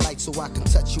 Dim the light so I can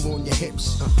touch you on your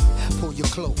hips. Pull you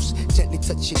close, gently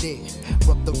touch you there.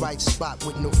 Rub the right spot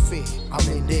with no fear. I'm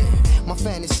in there. My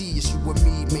fantasy is you and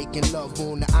me making love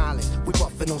on the island. We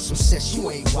buffing on some sex, you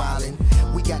ain't wildin'.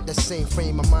 We got the same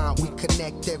frame of mind, we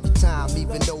connect every time.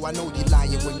 Even though I know you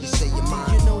lying when you say you're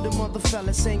mine. You know the mother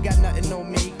fellas ain't got nothing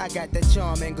on me. I got that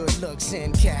charm and good looks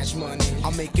and cash money.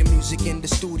 I'm making music in the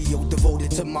studio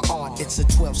devoted to my art. It's a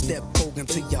 12-step program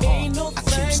to your Ain't heart. no I keep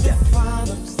thing to stepping. find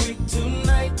a freak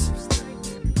tonight.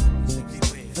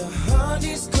 The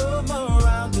honeys come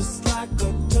around just like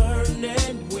a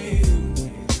turning wheel.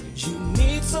 You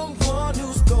need someone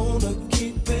who's gonna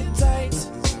keep it tight.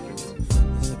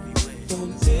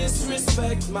 Don't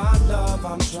disrespect my love,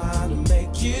 I'm trying to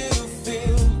make you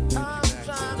feel. I'm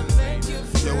trying to make you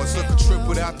feel. Yo, I took a trip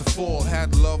without the fall,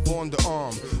 had love on the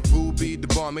arm. Boo be the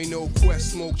bomb, ain't no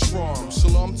quest, smoke charm.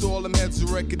 Shalom to all them heads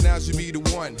who recognize you be the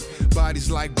one. Bodies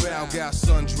like bow, got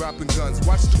sun dropping guns.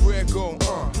 Watch the rear go,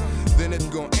 then it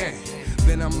go,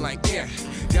 Then I'm like,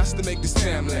 got to make this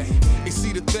family. You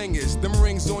see, the thing is, them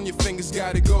rings on your fingers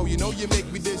gotta go. You know you make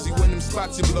me dizzy when them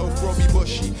spots you blow. Throw me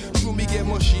bushy, true me get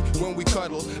mushy when we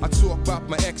cuddle. I talk about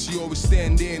my ex, you always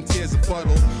stand there and tears a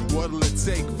puddle. What'll it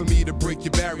take for me to break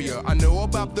your barrier? I know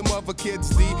about them other kids,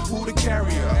 D, who the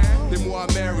carrier? The more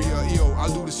I marry her, yo,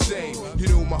 I'll do the same. You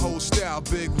know my whole style,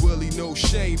 Big Willie, no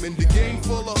shame. In the game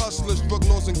full of hustlers, drug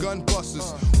lords and gun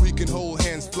busters. We can hold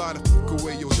hands, fly the fuck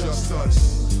away, yo, just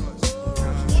us.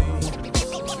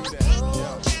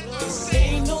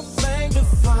 Ain't no thing to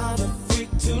find a freak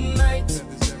tonight.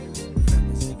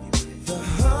 The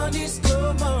honeys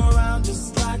come around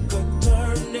just like a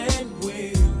turning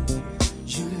wheel.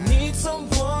 You need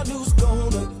someone who's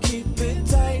gonna keep it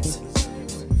tight.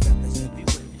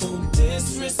 Don't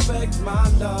disrespect disrespect my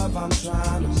love. I'm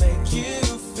trying to make you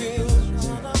feel.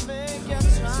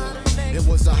 It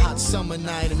was a hot summer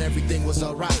night and everything was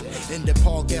alright. In the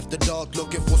park after dark,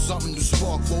 looking for something to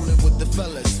spark, rolling with the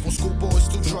fellas. From schoolboys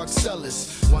to drug sellers.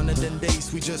 One of them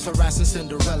days we just harassing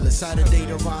Cinderellas. Had a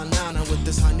date around Nana with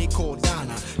this honey called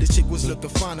Donna. This chick was looking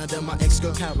finer than my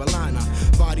ex-girl Carolina.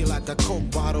 Body like a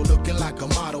Coke bottle, looking like a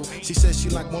model. She said she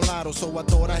liked mulatto, so I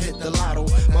thought I hit the lotto.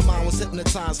 My mind was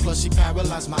hypnotized, plus she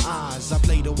paralyzed my eyes. I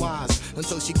played the wise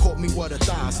until she caught me with her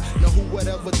thighs. Now who would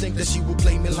ever think that she would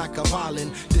play me like a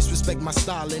violin? Disrespect my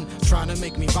styling, trying to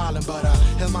make me violent, but I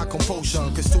held my composure,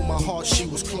 cause to my heart she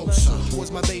was closer.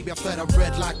 Was my baby, I fed her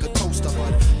bread like a toaster,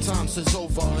 but times is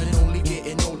over and only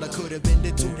getting older. Could have been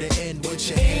there to the end, but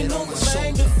your hand on my Ain't no shoulder.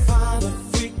 thing to find a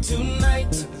freak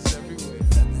tonight.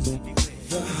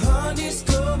 The honey's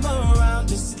come around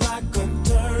just like a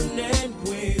turning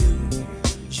wheel.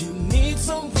 You need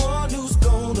someone who's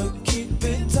gonna keep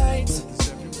it tight.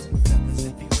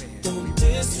 Don't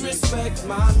disrespect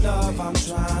my love, I'm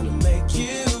trying to make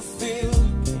you feel.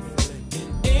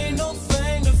 Ain't no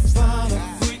thing to find a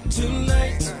freak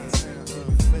tonight.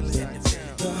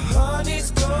 The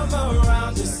honey's come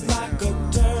around just like a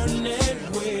turning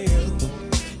wheel.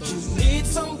 You need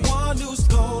someone who's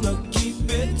gonna keep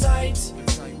it tight.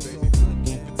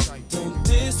 Don't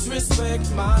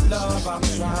disrespect my love, I'm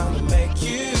trying to make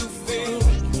you feel.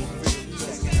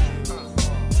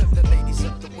 To the ladies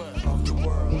of the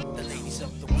world, the ladies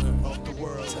of the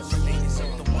world, to the ladies of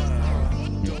the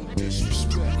world. Don't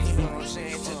disrespect, you know what I'm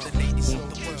saying? To the ladies of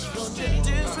the world. Don't you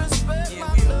disrespect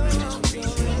my love.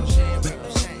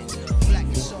 Black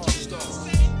and soft star.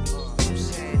 I'm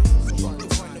saying, fuck the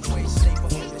one away, stay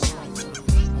behind this one.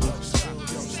 Don't stop.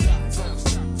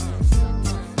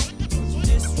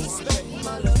 Disrespect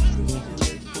my love.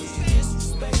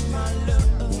 Disrespect my love. Disrespect my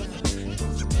love.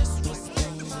 Disrespect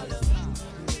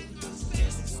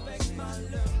my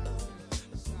love.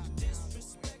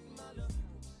 Disrespect my love.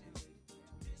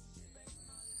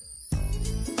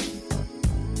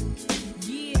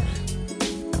 Yeah.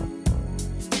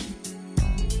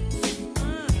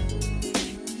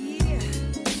 Yeah.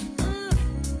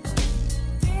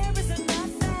 There is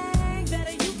nothing that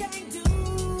you can't do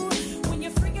when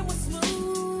you're freaking with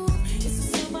smooth. It's a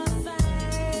summer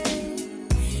thing.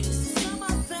 It's a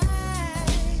summer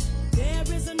thing. There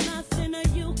is nothing that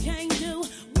you can't do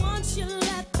once you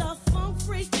let the funk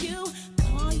freak you.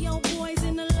 Call your boys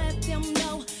and let them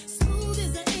know. Smooth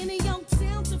is any young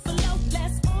town to flow.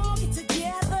 Let's all get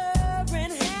together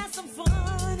and have some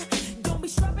fun. Don't be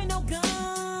strapping no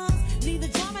guns. Leave the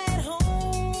drama at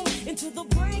home until the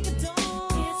break of dawn.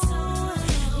 It's on.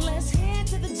 Let's head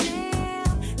to the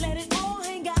jam. Let it all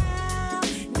hang out.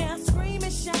 Now scream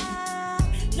and shout.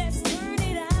 Let's turn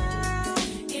it out.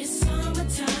 It's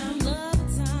summertime, love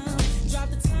time. Drop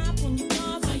the top on your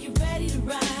cars. Are you ready to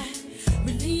ride?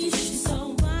 Release your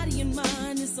soul, body, and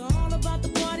mind. It's all about the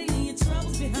party. Leave your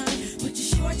troubles behind. Put your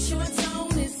shorts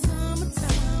on. It's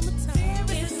summertime.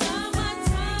 It's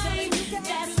summertime.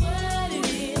 That's what it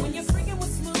is. When you're freaking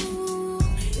with smooth,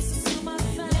 it's a summer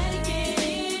thing. Let it get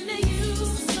into you. It's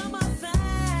a summer thing.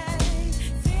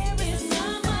 It's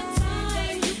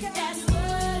summertime. That's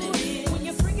what it is. When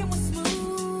you're freaking with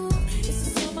smooth, it's a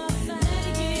summer thing. Let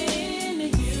it get into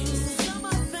you. It's a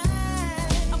summer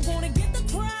thing. I'm gonna get the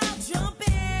crowd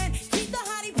jumping, keep the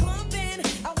hottie pumping.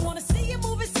 I wanna see you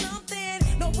moving something.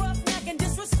 No roughneck and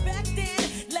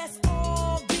disrespecting. Let's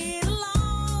all get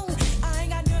along. I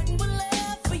ain't got nothing but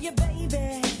love for you,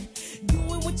 baby.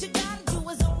 Doing what you gotta do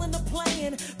is all in the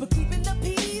plan, but keeping the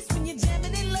peace when you're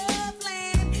jamming in love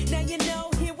land. Now you know,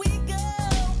 here we go.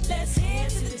 Let's head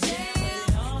to the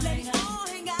jam. Let's all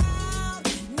hang out.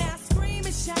 Now scream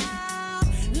and shout.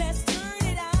 Let's turn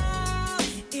it out.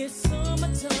 It's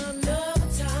summertime,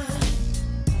 love time.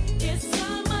 It's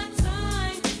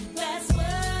summertime. That's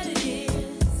what it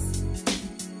is.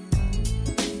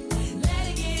 Let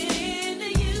it get into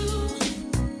you.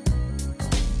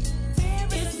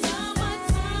 It's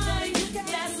summertime.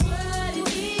 That's what it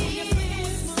is.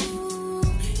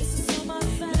 It's a summer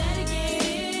thing. Let it get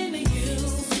into you.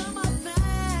 It's a summer thing.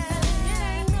 It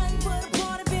ain't nothing but a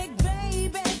party, big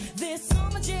baby. This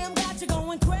summer jam got you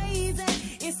going crazy.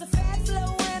 It's a fast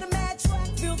flow and a mad track.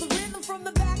 Feel the rhythm from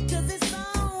the back, cause it's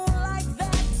on like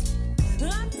that.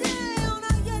 I'm down,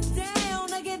 I get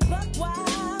down, I get buck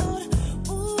wild.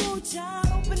 Ooh, child,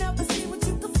 open up and see what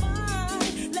you can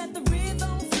find. Let the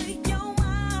rhythm freak your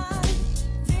mind.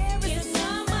 There is a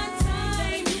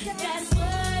summertime, that's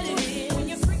what it is. When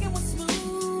you're freaking with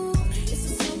smooth, it's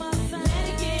a summer thing. Let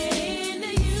it get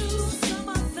into you. It's a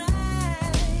summer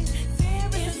thing. There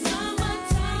is a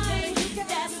summertime,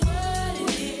 that's what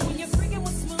it is. When you're freaking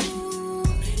with smooth,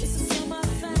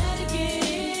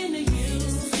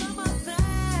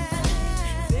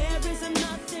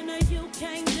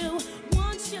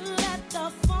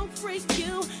 funk freak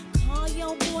you. Call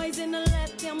your boys and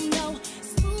let them know.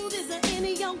 Smooth as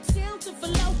any old town to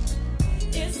flow.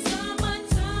 It's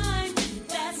summertime,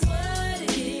 that's what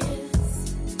it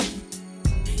is.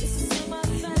 It's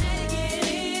summertime, get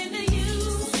into you.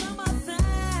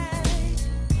 Summertime,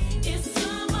 it's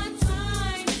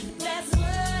summertime, that's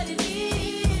what it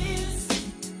is.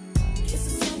 It's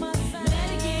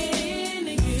summertime, get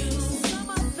into you.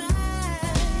 Summertime,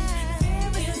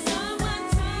 it's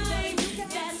summertime,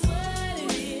 that's what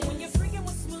it is. When you're freaking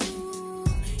with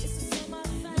smooth, it's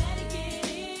summertime, get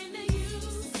into you.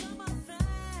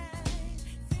 Summertime,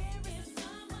 there is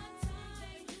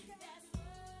summertime, that's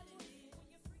what it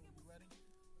is.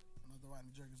 Another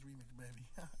Rnb Jerkins remix, baby.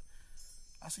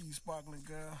 I see you sparkling,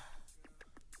 girl.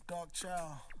 Dark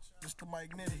Child, Mr.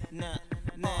 Mike Nitty. Now,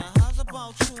 how's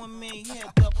about you and me hit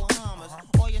the Bahamas?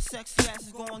 All your sexy ass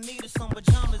is gonna need is some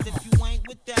pajamas. If you ain't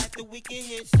with that, then we can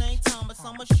hit St. Thomas.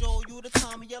 I'ma show you the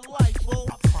time of your life, boo.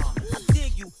 I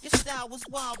dig you, your style was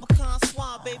wild, but can't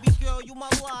swab. Baby girl, you my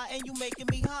lie, and you making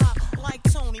me high. Like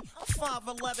Tony, I'm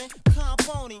 5'11", calm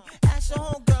pony. Ask your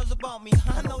homegirls about me,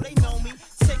 I know they know me.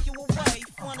 Take you away,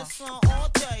 fun the sun all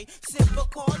day. Sip a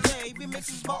all day,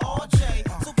 remixes by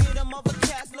RJ. So get them other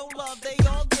cats, no love, they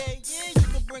all gay. Yeah, you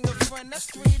can bring a friend, that's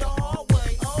street the hard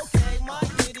way. Okay, my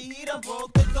kitty, he done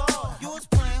broke the guard. You was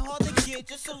playing hard to get,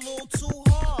 just a little too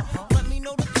hard. Let me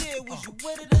know the deal, was you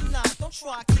with it or not? Don't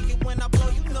try kick it when I blow,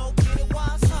 you know, get it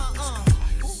wise, huh?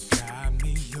 Got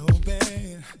me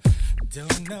open,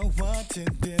 don't know what to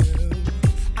do.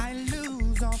 I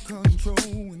lose all control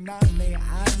when I lay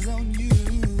eyes on you.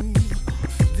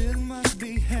 This must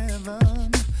be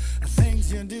heaven,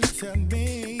 things you do to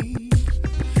me.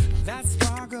 That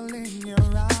sparkle in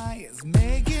your eyes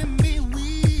making me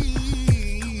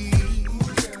weak.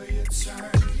 Girl, you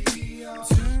turn me on,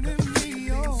 turning me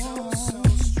on. So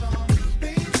strong,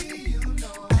 baby, you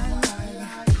know I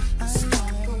like the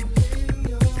sparkle in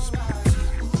your eyes.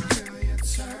 Girl, you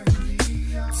turn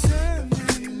me on,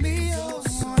 turning me on.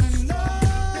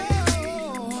 Baby, you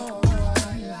know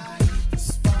I like the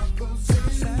sparkles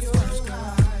in your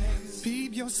eyes.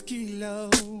 Peep your ski low.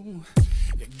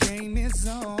 Your game is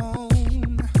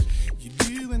on. You're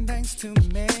doing thanks to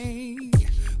me.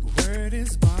 Word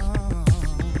is bond.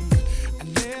 I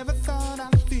never thought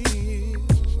I'd feel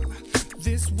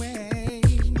this way.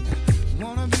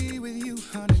 Wanna be with you,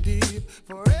 honey deep,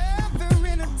 forever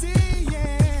in a day.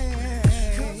 Yeah.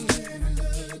 'Cause when I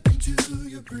look into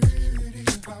your pretty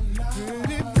brown eyes,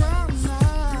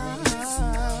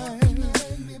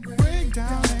 break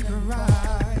down and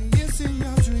cry. It's in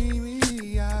your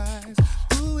dreamy eyes.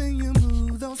 When you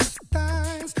move those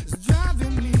thighs, it's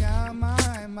driving me out of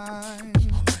my mind.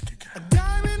 A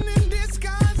diamond in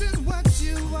disguise is what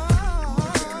you are.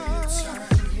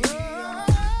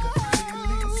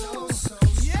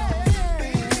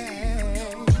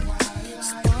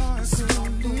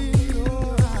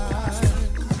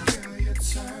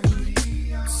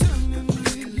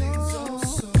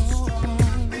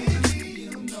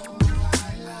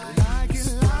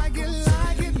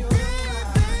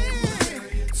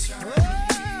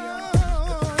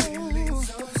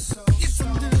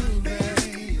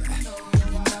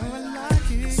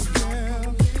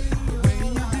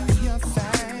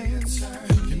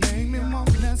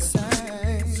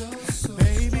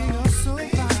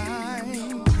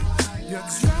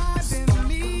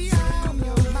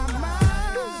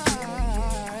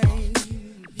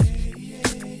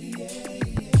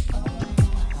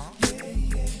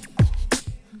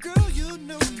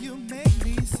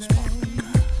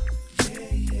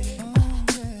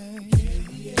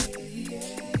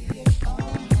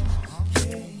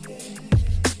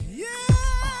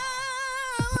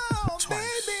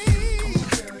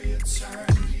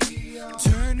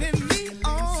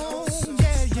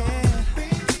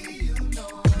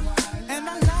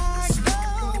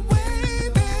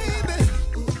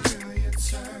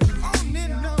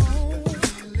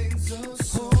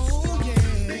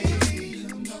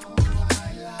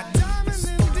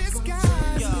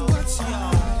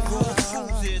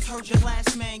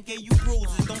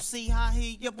 see how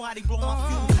he, your body blow my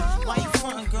fuse. Why you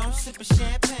frontin', girl? I'm sipping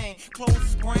champagne. Clothes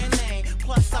is brand name.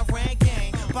 Plus I ran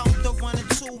game. About to run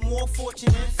into more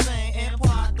fortune and fame.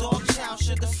 Empire, dog, chow,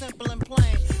 sugar, simple and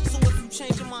plain. So if you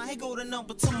change your mind, hey, go the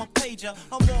number to my pager.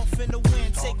 I'm off in the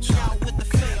wind, take me out with the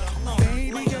fader.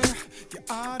 Baby girl, you're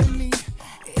all to me.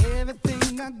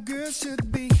 Everything a girl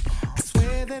should be. I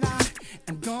swear that I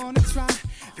am gonna try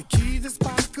to keep the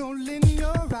sparkle in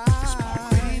your eyes.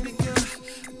 Baby girl,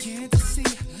 can't you see?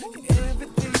 You're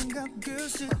everything a girl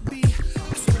should be.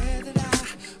 I swear that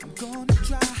I'm gonna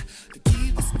try to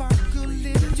keep the sparkle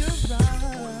in your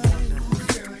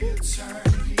eyes.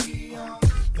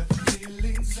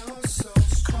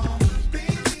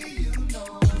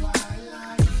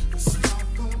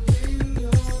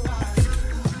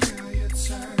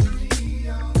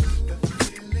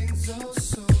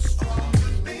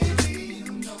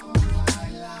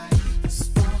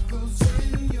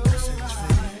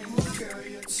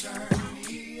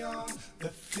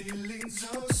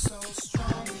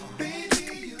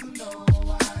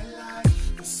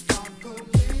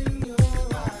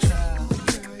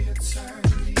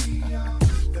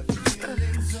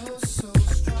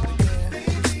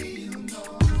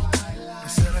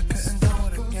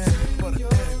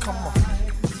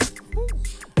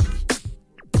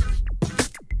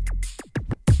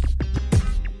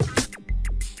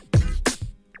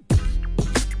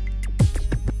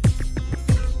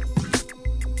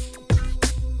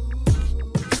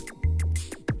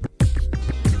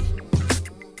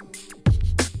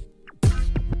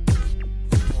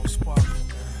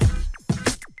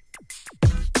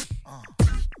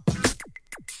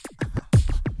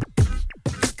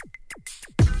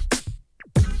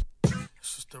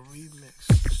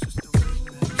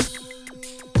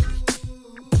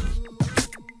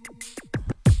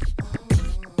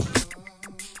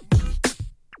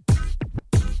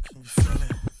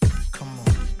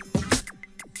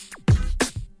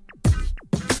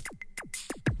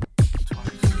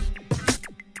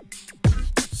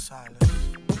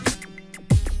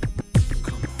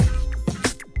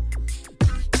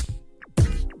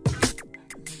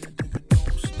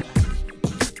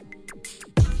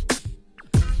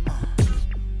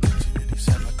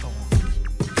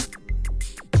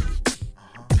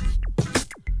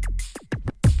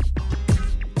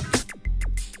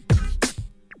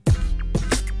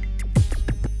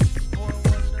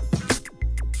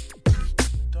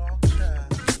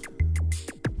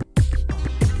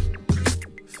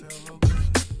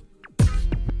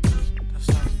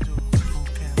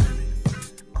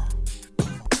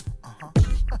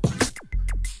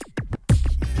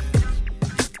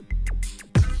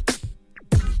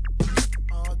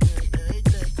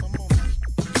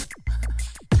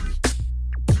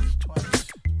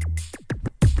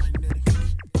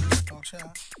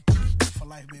 For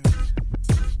life, baby.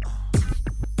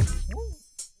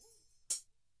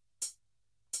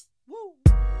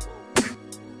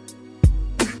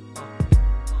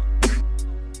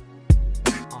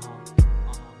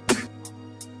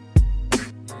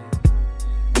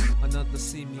 Another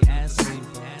see me as me.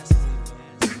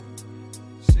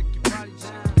 Shake your body,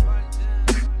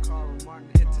 Carl Martin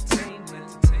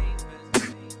Entertainment.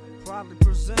 Proudly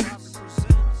presents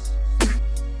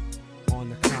on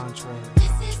the contrary.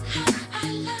 This is how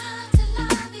I love to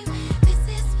love you. This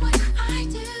is what I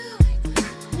do.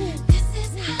 This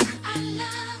is how I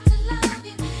love to love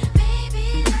you.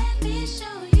 Baby, let me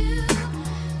show you.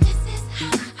 This is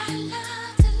how I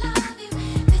love to love you.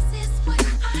 This is what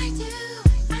I do.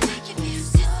 I make you feel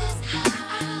so. This is how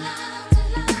I love to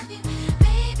love you.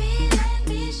 Baby, let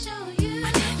me show you.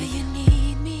 Whenever you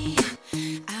need me,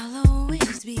 I'll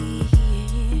always be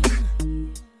here.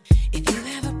 If you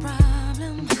have a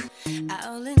problem,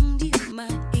 I'll lend you my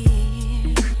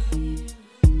ear.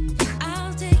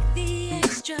 I'll take the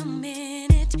extra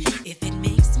minute if it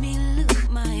makes me look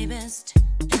my best.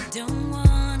 Don't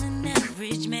want an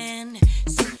average man,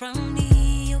 so from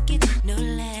me you'll get no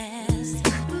less.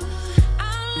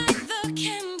 I'll light the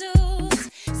candles,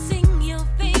 sing your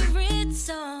favorite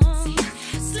song,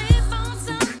 slip on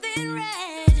something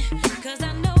red, 'cause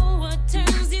I know what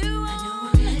turns you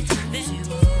on. Then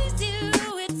tease you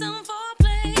with some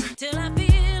foreplay till I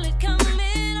feel it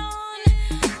coming on.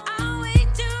 I'll wait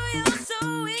till you're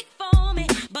so weak for me,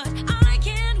 but I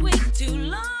can't wait too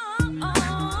long.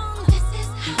 This is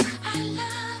how I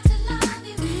love to love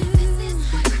you. This is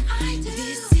what I do.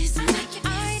 This is what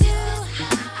I do.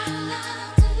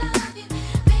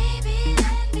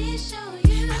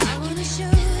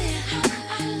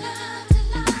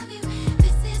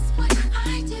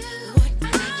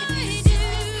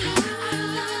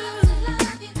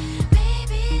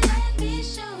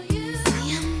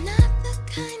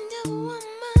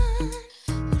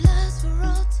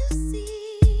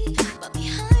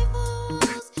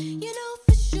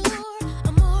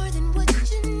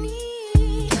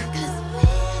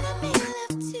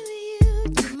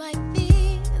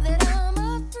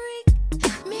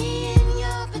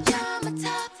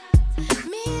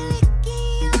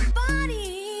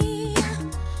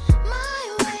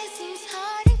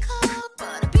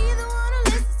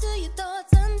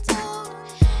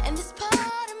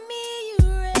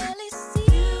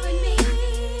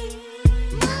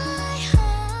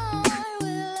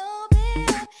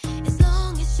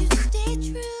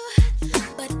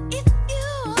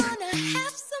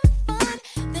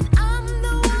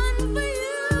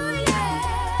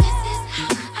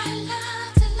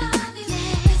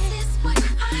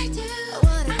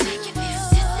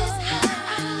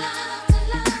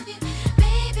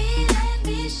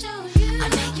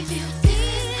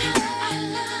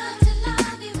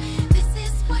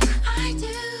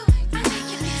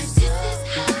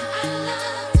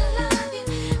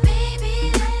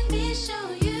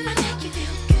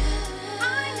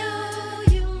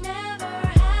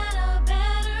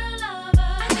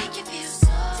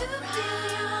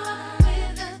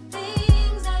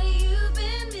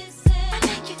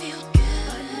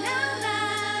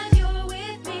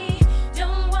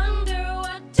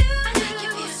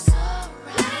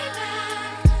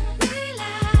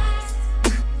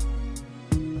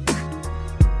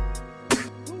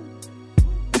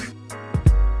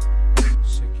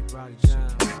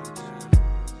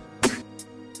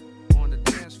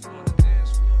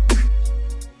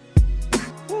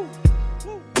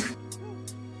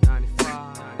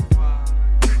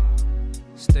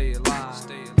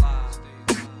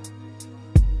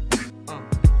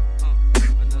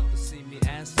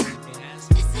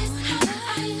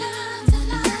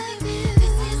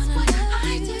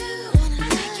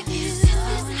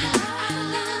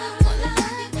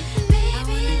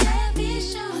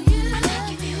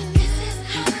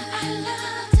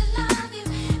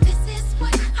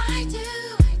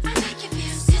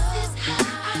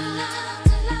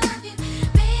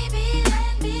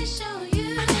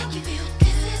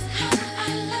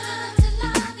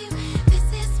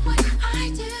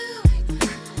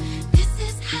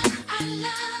 my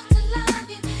love.